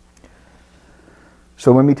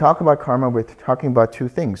 So when we talk about karma, we're talking about two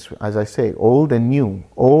things, as I say, old and new.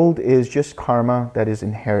 Old is just karma that is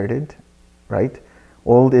inherited, right?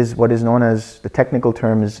 Old is what is known as, the technical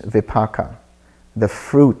term is vipaka, the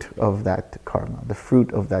fruit of that karma, the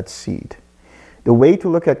fruit of that seed. The way to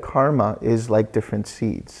look at karma is like different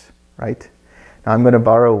seeds, right? Now I'm going to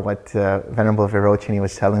borrow what Venerable Virochini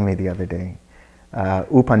was telling me the other day.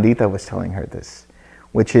 U Pandita was telling her this,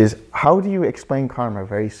 which is, how do you explain karma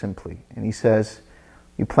very simply? And he says,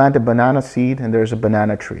 you plant a banana seed and there's a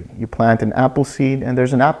banana tree. You plant an apple seed and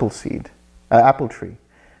there's an apple tree,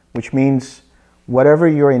 which means whatever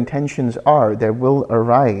your intentions are, there will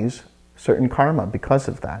arise certain karma because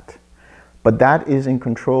of that. But that is in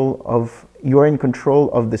control of, you're in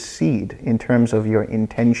control of the seed in terms of your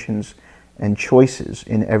intentions and choices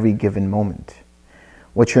in every given moment.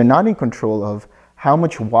 What you're not in control of, how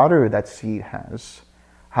much water that seed has,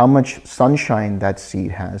 how much sunshine that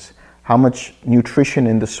seed has, how much nutrition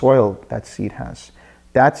in the soil that seed has.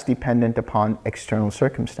 That's dependent upon external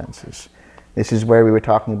circumstances. This is where we were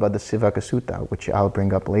talking about the Sivaka Sutta, which I'll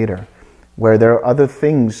bring up later, where there are other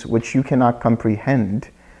things which you cannot comprehend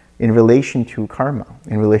in relation to karma,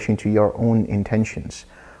 in relation to your own intentions.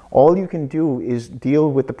 All you can do is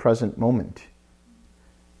deal with the present moment.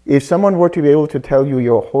 If someone were to be able to tell you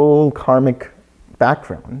your whole karmic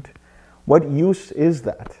background, what use is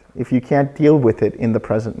that if you can't deal with it in the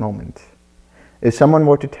present moment? If someone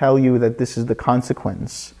were to tell you that this is the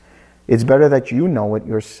consequence, it's better that you know it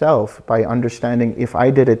yourself by understanding, if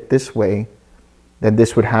I did it this way, then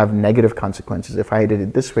this would have negative consequences. If I did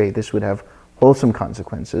it this way, this would have wholesome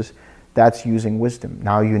consequences. That's using wisdom.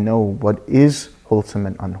 Now you know what is wholesome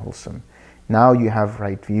and unwholesome. Now you have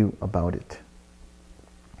right view about it.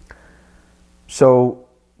 So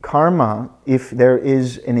karma, if there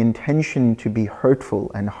is an intention to be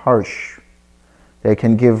hurtful and harsh, they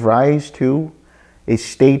can give rise to a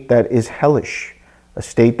state that is hellish, a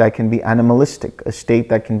state that can be animalistic, a state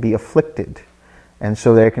that can be afflicted. And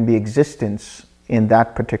so there can be existence in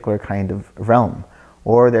that particular kind of realm.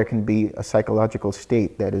 Or there can be a psychological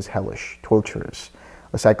state that is hellish, torturous,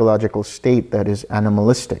 a psychological state that is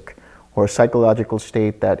animalistic, or a psychological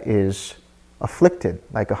state that is afflicted,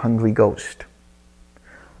 like a hungry ghost.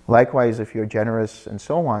 Likewise, if you're generous and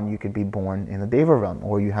so on, you could be born in the Deva realm,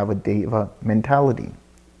 or you have a Deva mentality.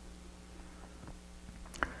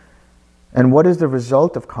 And what is the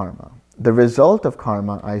result of karma? The result of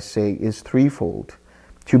karma, I say, is threefold.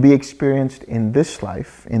 To be experienced in this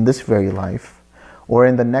life, in this very life, or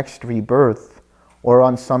in the next rebirth, or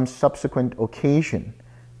on some subsequent occasion.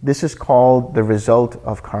 This is called the result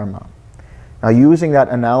of karma. Now, using that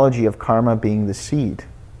analogy of karma being the seed,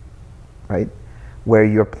 right, where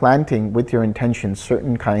you're planting with your intention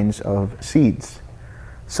certain kinds of seeds.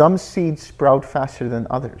 Some seeds sprout faster than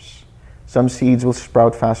others. Some seeds will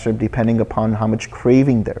sprout faster depending upon how much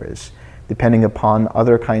craving there is, depending upon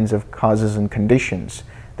other kinds of causes and conditions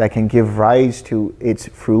that can give rise to its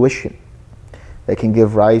fruition. that can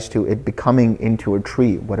give rise to it becoming into a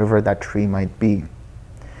tree, whatever that tree might be.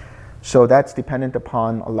 So that's dependent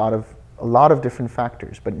upon a lot of different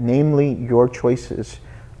factors, but namely your choices,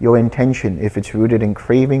 your intention, if it's rooted in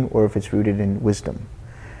craving or if it's rooted in wisdom.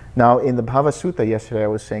 Now, in the Bhava Sutta yesterday, I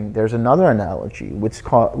was saying there's another analogy which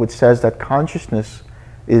says that consciousness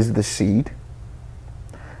is the seed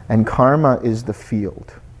and karma is the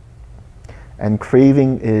field and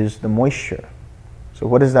craving is the moisture. So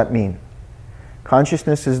what does that mean?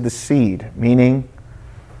 Consciousness is the seed, meaning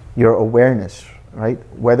your awareness, right?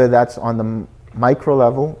 Whether that's on the micro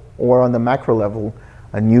level or on the macro level,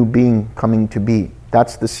 a new being coming to be.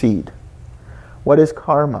 That's the seed. What is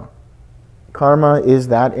karma? Karma is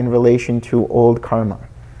that in relation to old karma.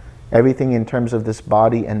 Everything in terms of this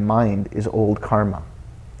body and mind is old karma.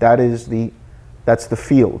 That's the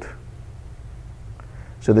field.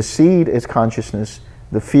 So the seed is consciousness,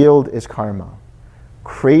 the field is karma.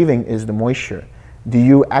 Craving is the moisture. Do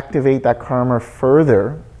you activate that karma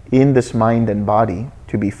further in this mind and body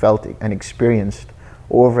to be felt and experienced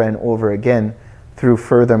over and over again through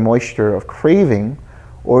further moisture of craving,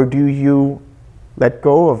 or do you let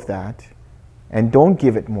go of that and don't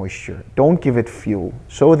give it moisture, don't give it fuel,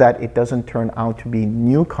 so that it doesn't turn out to be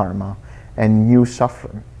new karma and new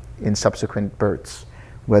suffering in subsequent births,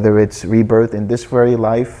 whether it's rebirth in this very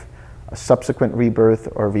life, a subsequent rebirth,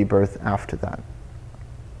 or rebirth after that.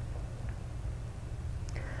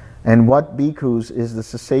 And what bhikkhus is the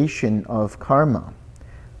cessation of karma?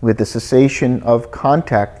 With the cessation of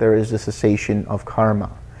contact, there is a cessation of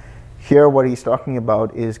karma. Here what he's talking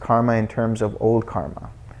about is karma in terms of old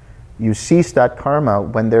karma. You cease that karma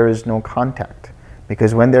when there is no contact.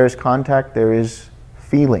 Because when there is contact, there is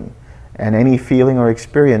feeling. And any feeling or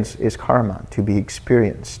experience is karma to be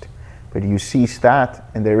experienced. But you cease that,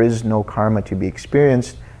 and there is no karma to be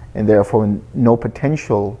experienced, and therefore no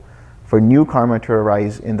potential for new karma to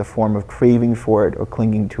arise in the form of craving for it or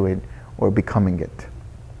clinging to it or becoming it.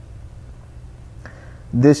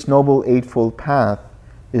 This Noble Eightfold Path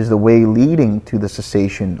is the way leading to the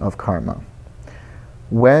cessation of karma.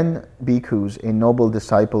 When bhikkhus, a noble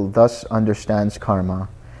disciple, thus understands karma,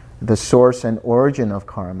 the source and origin of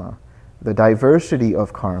karma, the diversity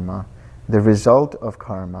of karma, the result of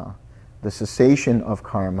karma, the cessation of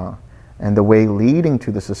karma, and the way leading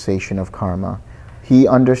to the cessation of karma, he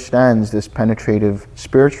understands this penetrative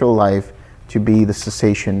spiritual life to be the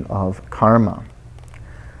cessation of karma.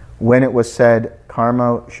 When it was said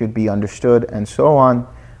karma should be understood and so on,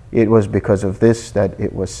 it was because of this that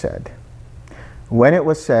it was said. When it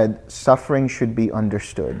was said suffering should be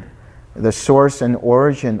understood, the source and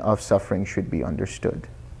origin of suffering should be understood.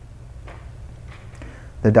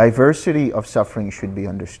 The diversity of suffering should be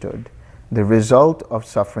understood. The result of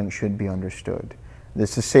suffering should be understood. The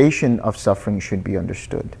cessation of suffering should be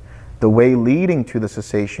understood. The way leading to the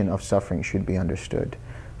cessation of suffering should be understood.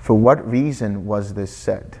 For what reason was this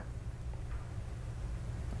said?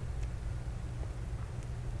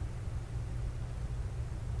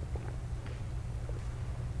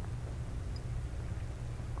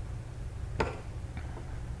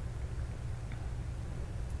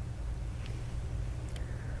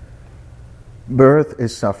 Birth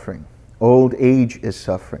is suffering. Old age is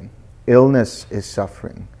suffering. Illness is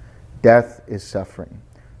suffering. Death is suffering.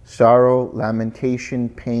 Sorrow, lamentation,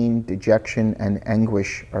 pain, dejection, and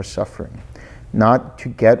anguish are suffering. Not to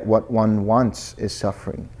get what one wants is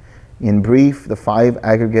suffering. In brief, the five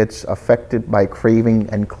aggregates affected by craving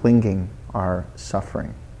and clinging are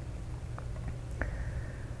suffering.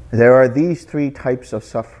 There are these three types of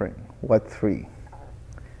suffering. What three?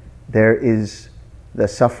 There is the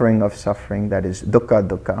suffering of suffering, that is dukkha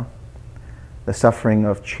dukkha, the suffering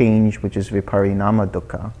of change, which is viparinama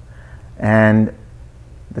dukkha, and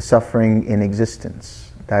the suffering in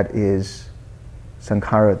existence, that is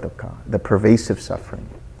sankhara dukkha, the pervasive suffering.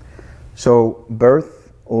 So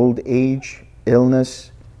birth, old age,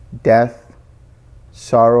 illness, death,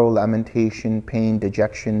 sorrow, lamentation, pain,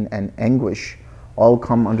 dejection, and anguish all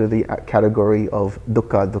come under the category of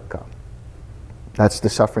dukkha dukkha. That's the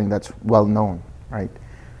suffering that's well known. Right?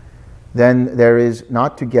 Then there is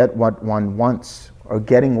not to get what one wants, or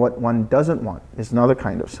getting what one doesn't want is another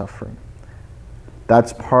kind of suffering.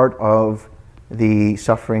 That's part of the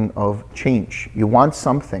suffering of change. You want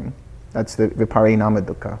something, that's the viparinama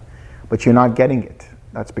dukkha, but you're not getting it.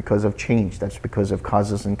 That's because of change. That's because of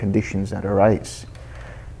causes and conditions that arise.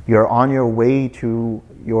 You're on your way to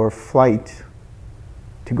your flight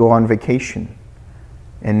to go on vacation,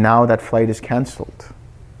 and now that flight is cancelled.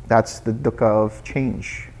 That's the dukkha of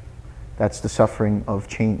change. That's the suffering of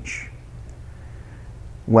change.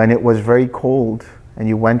 When it was very cold and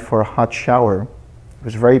you went for a hot shower, it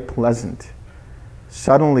was very pleasant.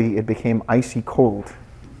 suddenly it became icy cold.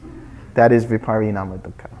 That is viparinama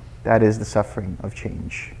dukkha. That is the suffering of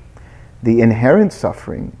change. The inherent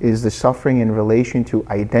suffering is the suffering in relation to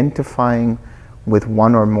identifying with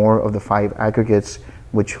one or more of the 5 aggregates,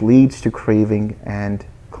 which leads to craving and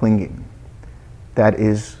clinging. That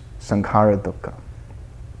is sankhara dukkha.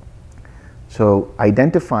 So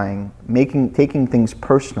identifying, taking things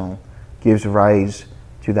personal gives rise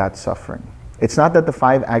to that suffering. It's not that the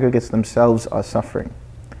 5 aggregates themselves are suffering.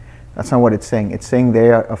 That's not what it's saying. It's saying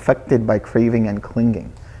they are affected by craving and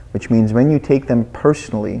clinging, which means when you take them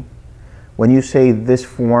personally, when you say this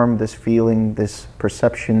form, this feeling, this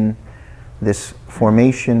perception, this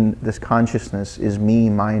formation, this consciousness is me,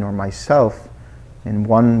 mine, or myself in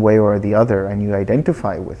one way or the other, and you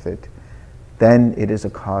identify with it, then it is a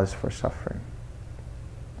cause for suffering.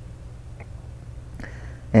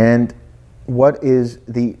 And what is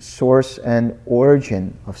the source and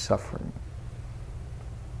origin of suffering?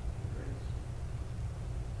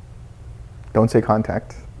 Don't say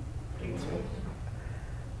contact.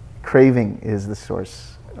 Craving is the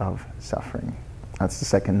source of suffering. That's the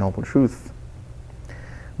second noble truth.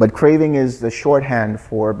 But craving is the shorthand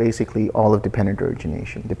for basically all of dependent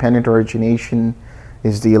origination. Dependent origination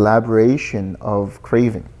is the elaboration of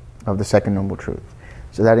craving, of the second noble truth.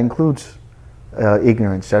 So that includes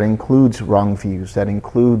ignorance, that includes wrong views, that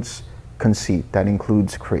includes conceit, that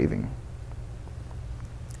includes craving.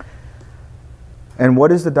 And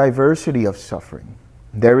what is the diversity of suffering?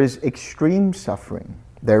 There is extreme suffering.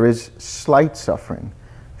 There is slight suffering.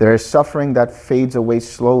 There is suffering that fades away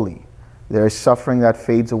slowly. There is suffering that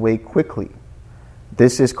fades away quickly.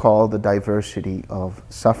 This is called the diversity of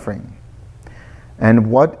suffering.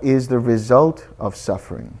 And what is the result of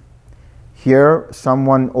suffering? Here,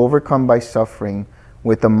 someone overcome by suffering,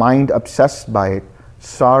 with the mind obsessed by it,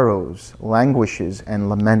 sorrows, languishes, and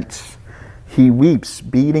laments. He weeps,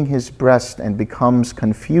 beating his breast, and becomes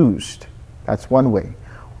confused. That's one way.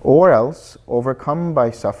 Or else, overcome by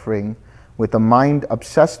suffering, with the mind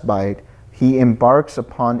obsessed by it, he embarks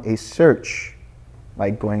upon a search,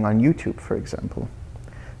 like going on YouTube, for example,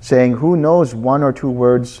 saying, who knows 1 or 2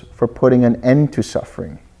 words for putting an end to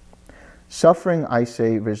suffering? Suffering, I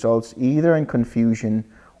say, results either in confusion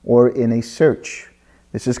or in a search.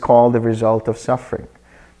 This is called the result of suffering.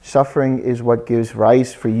 Suffering is what gives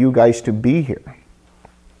rise for you guys to be here.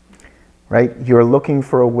 Right? You're looking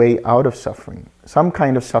for a way out of suffering, some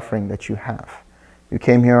kind of suffering that you have. You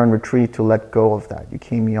came here on retreat to let go of that. You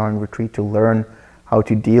came here on retreat to learn how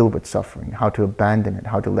to deal with suffering, how to abandon it,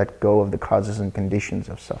 how to let go of the causes and conditions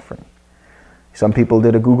of suffering. Some people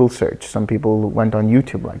did a Google search. Some people went on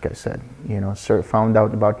YouTube, like I said, found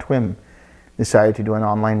out about TWIM, decided to do an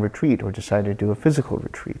online retreat or decided to do a physical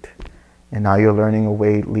retreat. And now you're learning a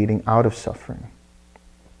way leading out of suffering.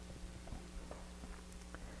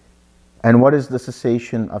 And what is the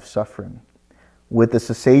cessation of suffering? With the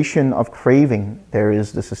cessation of craving, there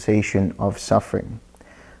is the cessation of suffering.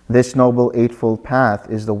 This Noble Eightfold Path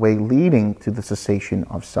is the way leading to the cessation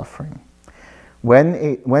of suffering. When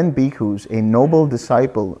bhikkhus, a noble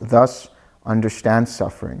disciple, thus understands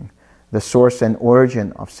suffering, the source and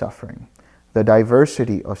origin of suffering, the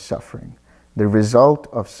diversity of suffering, the result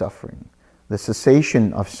of suffering, the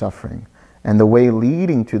cessation of suffering, and the way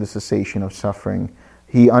leading to the cessation of suffering,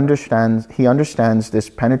 he understands this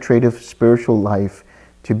penetrative spiritual life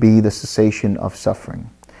to be the cessation of suffering.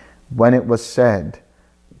 When it was said,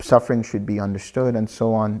 suffering should be understood and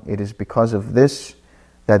so on, it is because of this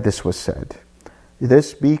that this was said.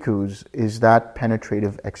 This, bhikkhus, is that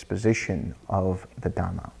penetrative exposition of the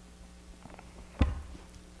Dhamma.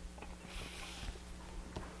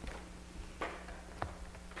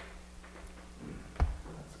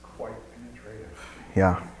 That's quite penetrative.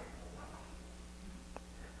 Yeah.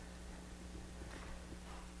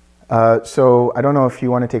 So I don't know if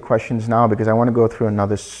you want to take questions now, because I want to go through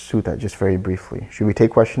another sutta just very briefly. Should we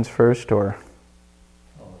take questions first, or?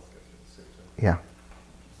 Oh, let's go to the sutta. Yeah.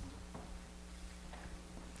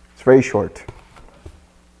 It's very short.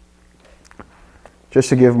 Just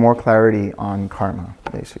to give more clarity on karma,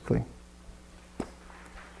 basically.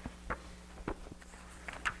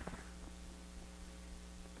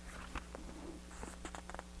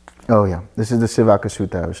 Oh yeah, this is the Sivaka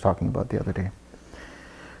Sutta I was talking about the other day.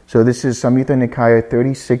 So this is Samyutta Nikaya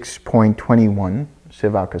 36.21,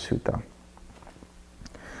 Sivaka Sutta.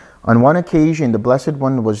 On one occasion, the Blessed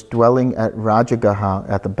One was dwelling at Rajagaha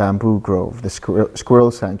at the bamboo grove, the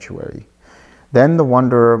squirrel sanctuary. Then the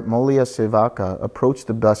wanderer Molya Sivaka approached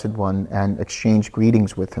the Blessed One and exchanged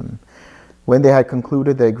greetings with him. When they had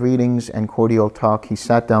concluded their greetings and cordial talk, he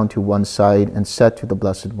sat down to one side and said to the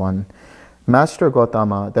Blessed One, Master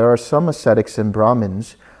Gautama, there are some ascetics and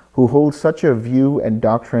Brahmins who hold such a view and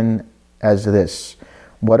doctrine as this: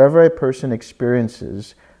 whatever a person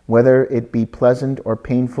experiences, whether it be pleasant or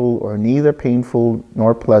painful or neither painful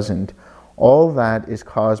nor pleasant, all that is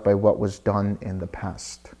caused by what was done in the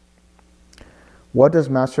past. What does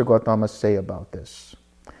Master Gautama say about this?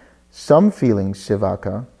 Some feelings,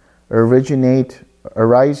 Sivaka,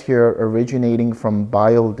 arise here originating from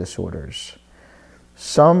bile disorders.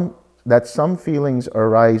 Some feelings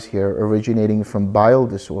arise here originating from bile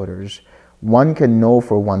disorders, one can know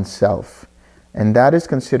for oneself, and that is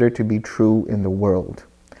considered to be true in the world.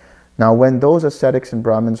 Now, when those ascetics and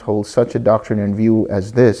Brahmins hold such a doctrine and view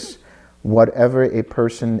as this, whatever a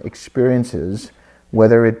person experiences,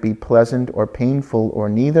 whether it be pleasant or painful or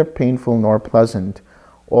neither painful nor pleasant,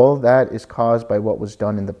 all that is caused by what was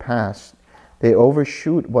done in the past. They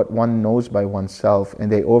overshoot what one knows by oneself,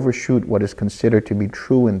 and they overshoot what is considered to be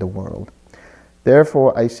true in the world.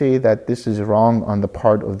 Therefore, I say that this is wrong on the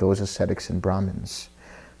part of those ascetics and Brahmins.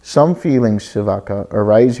 Some feelings, Sivaka,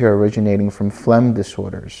 arise here originating from phlegm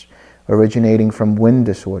disorders, originating from wind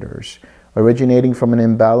disorders, originating from an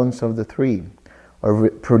imbalance of the three, or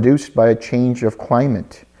produced by a change of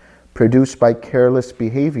climate, produced by careless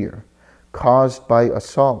behavior, caused by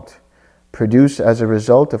assault, produced as a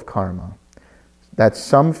result of karma. That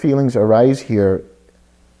some feelings arise here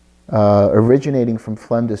originating from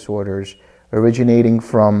phlegm disorders, originating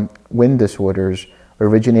from wind disorders,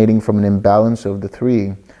 originating from an imbalance of the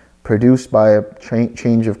three, produced by a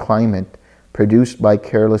change of climate, produced by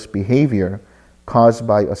careless behavior, caused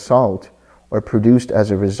by assault, or produced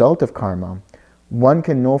as a result of karma, one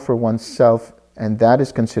can know for oneself, and that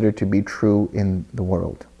is considered to be true in the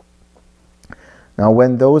world. Now,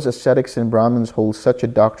 when those ascetics and Brahmins hold such a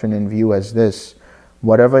doctrine in view as this,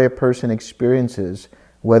 whatever a person experiences,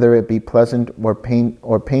 whether it be pleasant or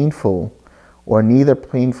painful, or neither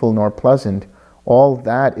painful nor pleasant, all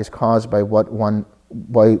that is caused by what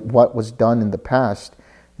was done in the past.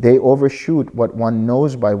 They overshoot what one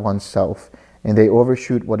knows by oneself, and they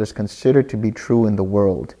overshoot what is considered to be true in the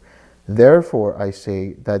world. Therefore, I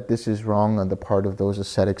say that this is wrong on the part of those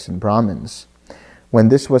ascetics and Brahmins. When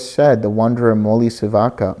this was said, the wanderer Molya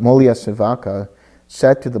Sivaka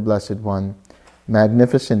said to the Blessed One,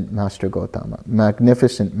 "Magnificent Master Gautama,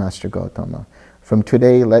 magnificent Master Gautama. From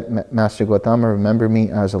today, let Master Gautama remember me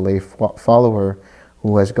as a lay follower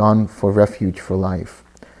who has gone for refuge for life."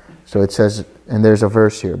 So it says, and there's a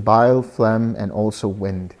verse here, bile, phlegm, and also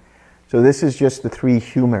wind. So this is just the three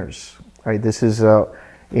humors, right? This is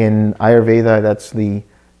in Ayurveda, that's the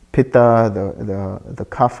pitta, the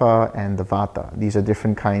kapha, and the vata. These are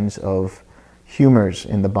different kinds of humors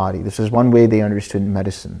in the body. This is one way they understood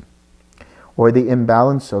medicine. Or the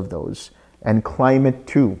imbalance of those. And climate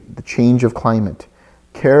too, the change of climate.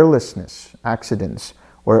 Carelessness, accidents,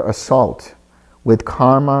 or assault, with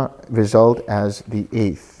karma result as the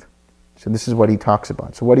eighth. So this is what he talks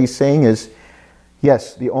about. So what he's saying is,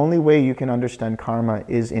 yes, the only way you can understand karma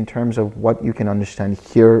is in terms of what you can understand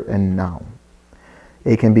here and now.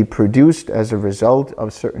 It can be produced as a result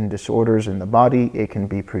of certain disorders in the body. It can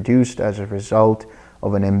be produced as a result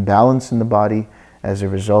of an imbalance in the body, as a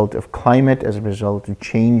result of climate, as a result of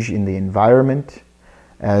change in the environment,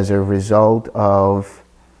 as a result of,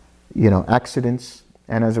 accidents,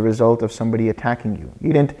 and as a result of somebody attacking you.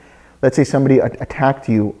 Let's say somebody attacked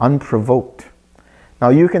you unprovoked. Now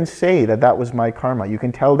you can say that was my karma. You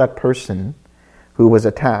can tell that person who was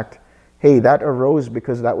attacked, hey, that arose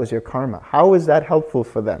because that was your karma. How is that helpful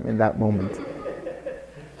for them in that moment?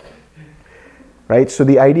 Right? So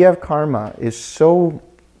the idea of karma is so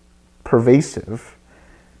pervasive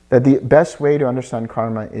that the best way to understand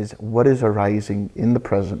karma is what is arising in the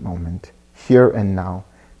present moment, here and now,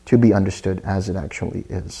 to be understood as it actually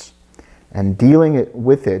is. And dealing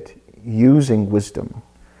with it using wisdom,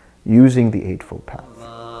 using the Eightfold Path.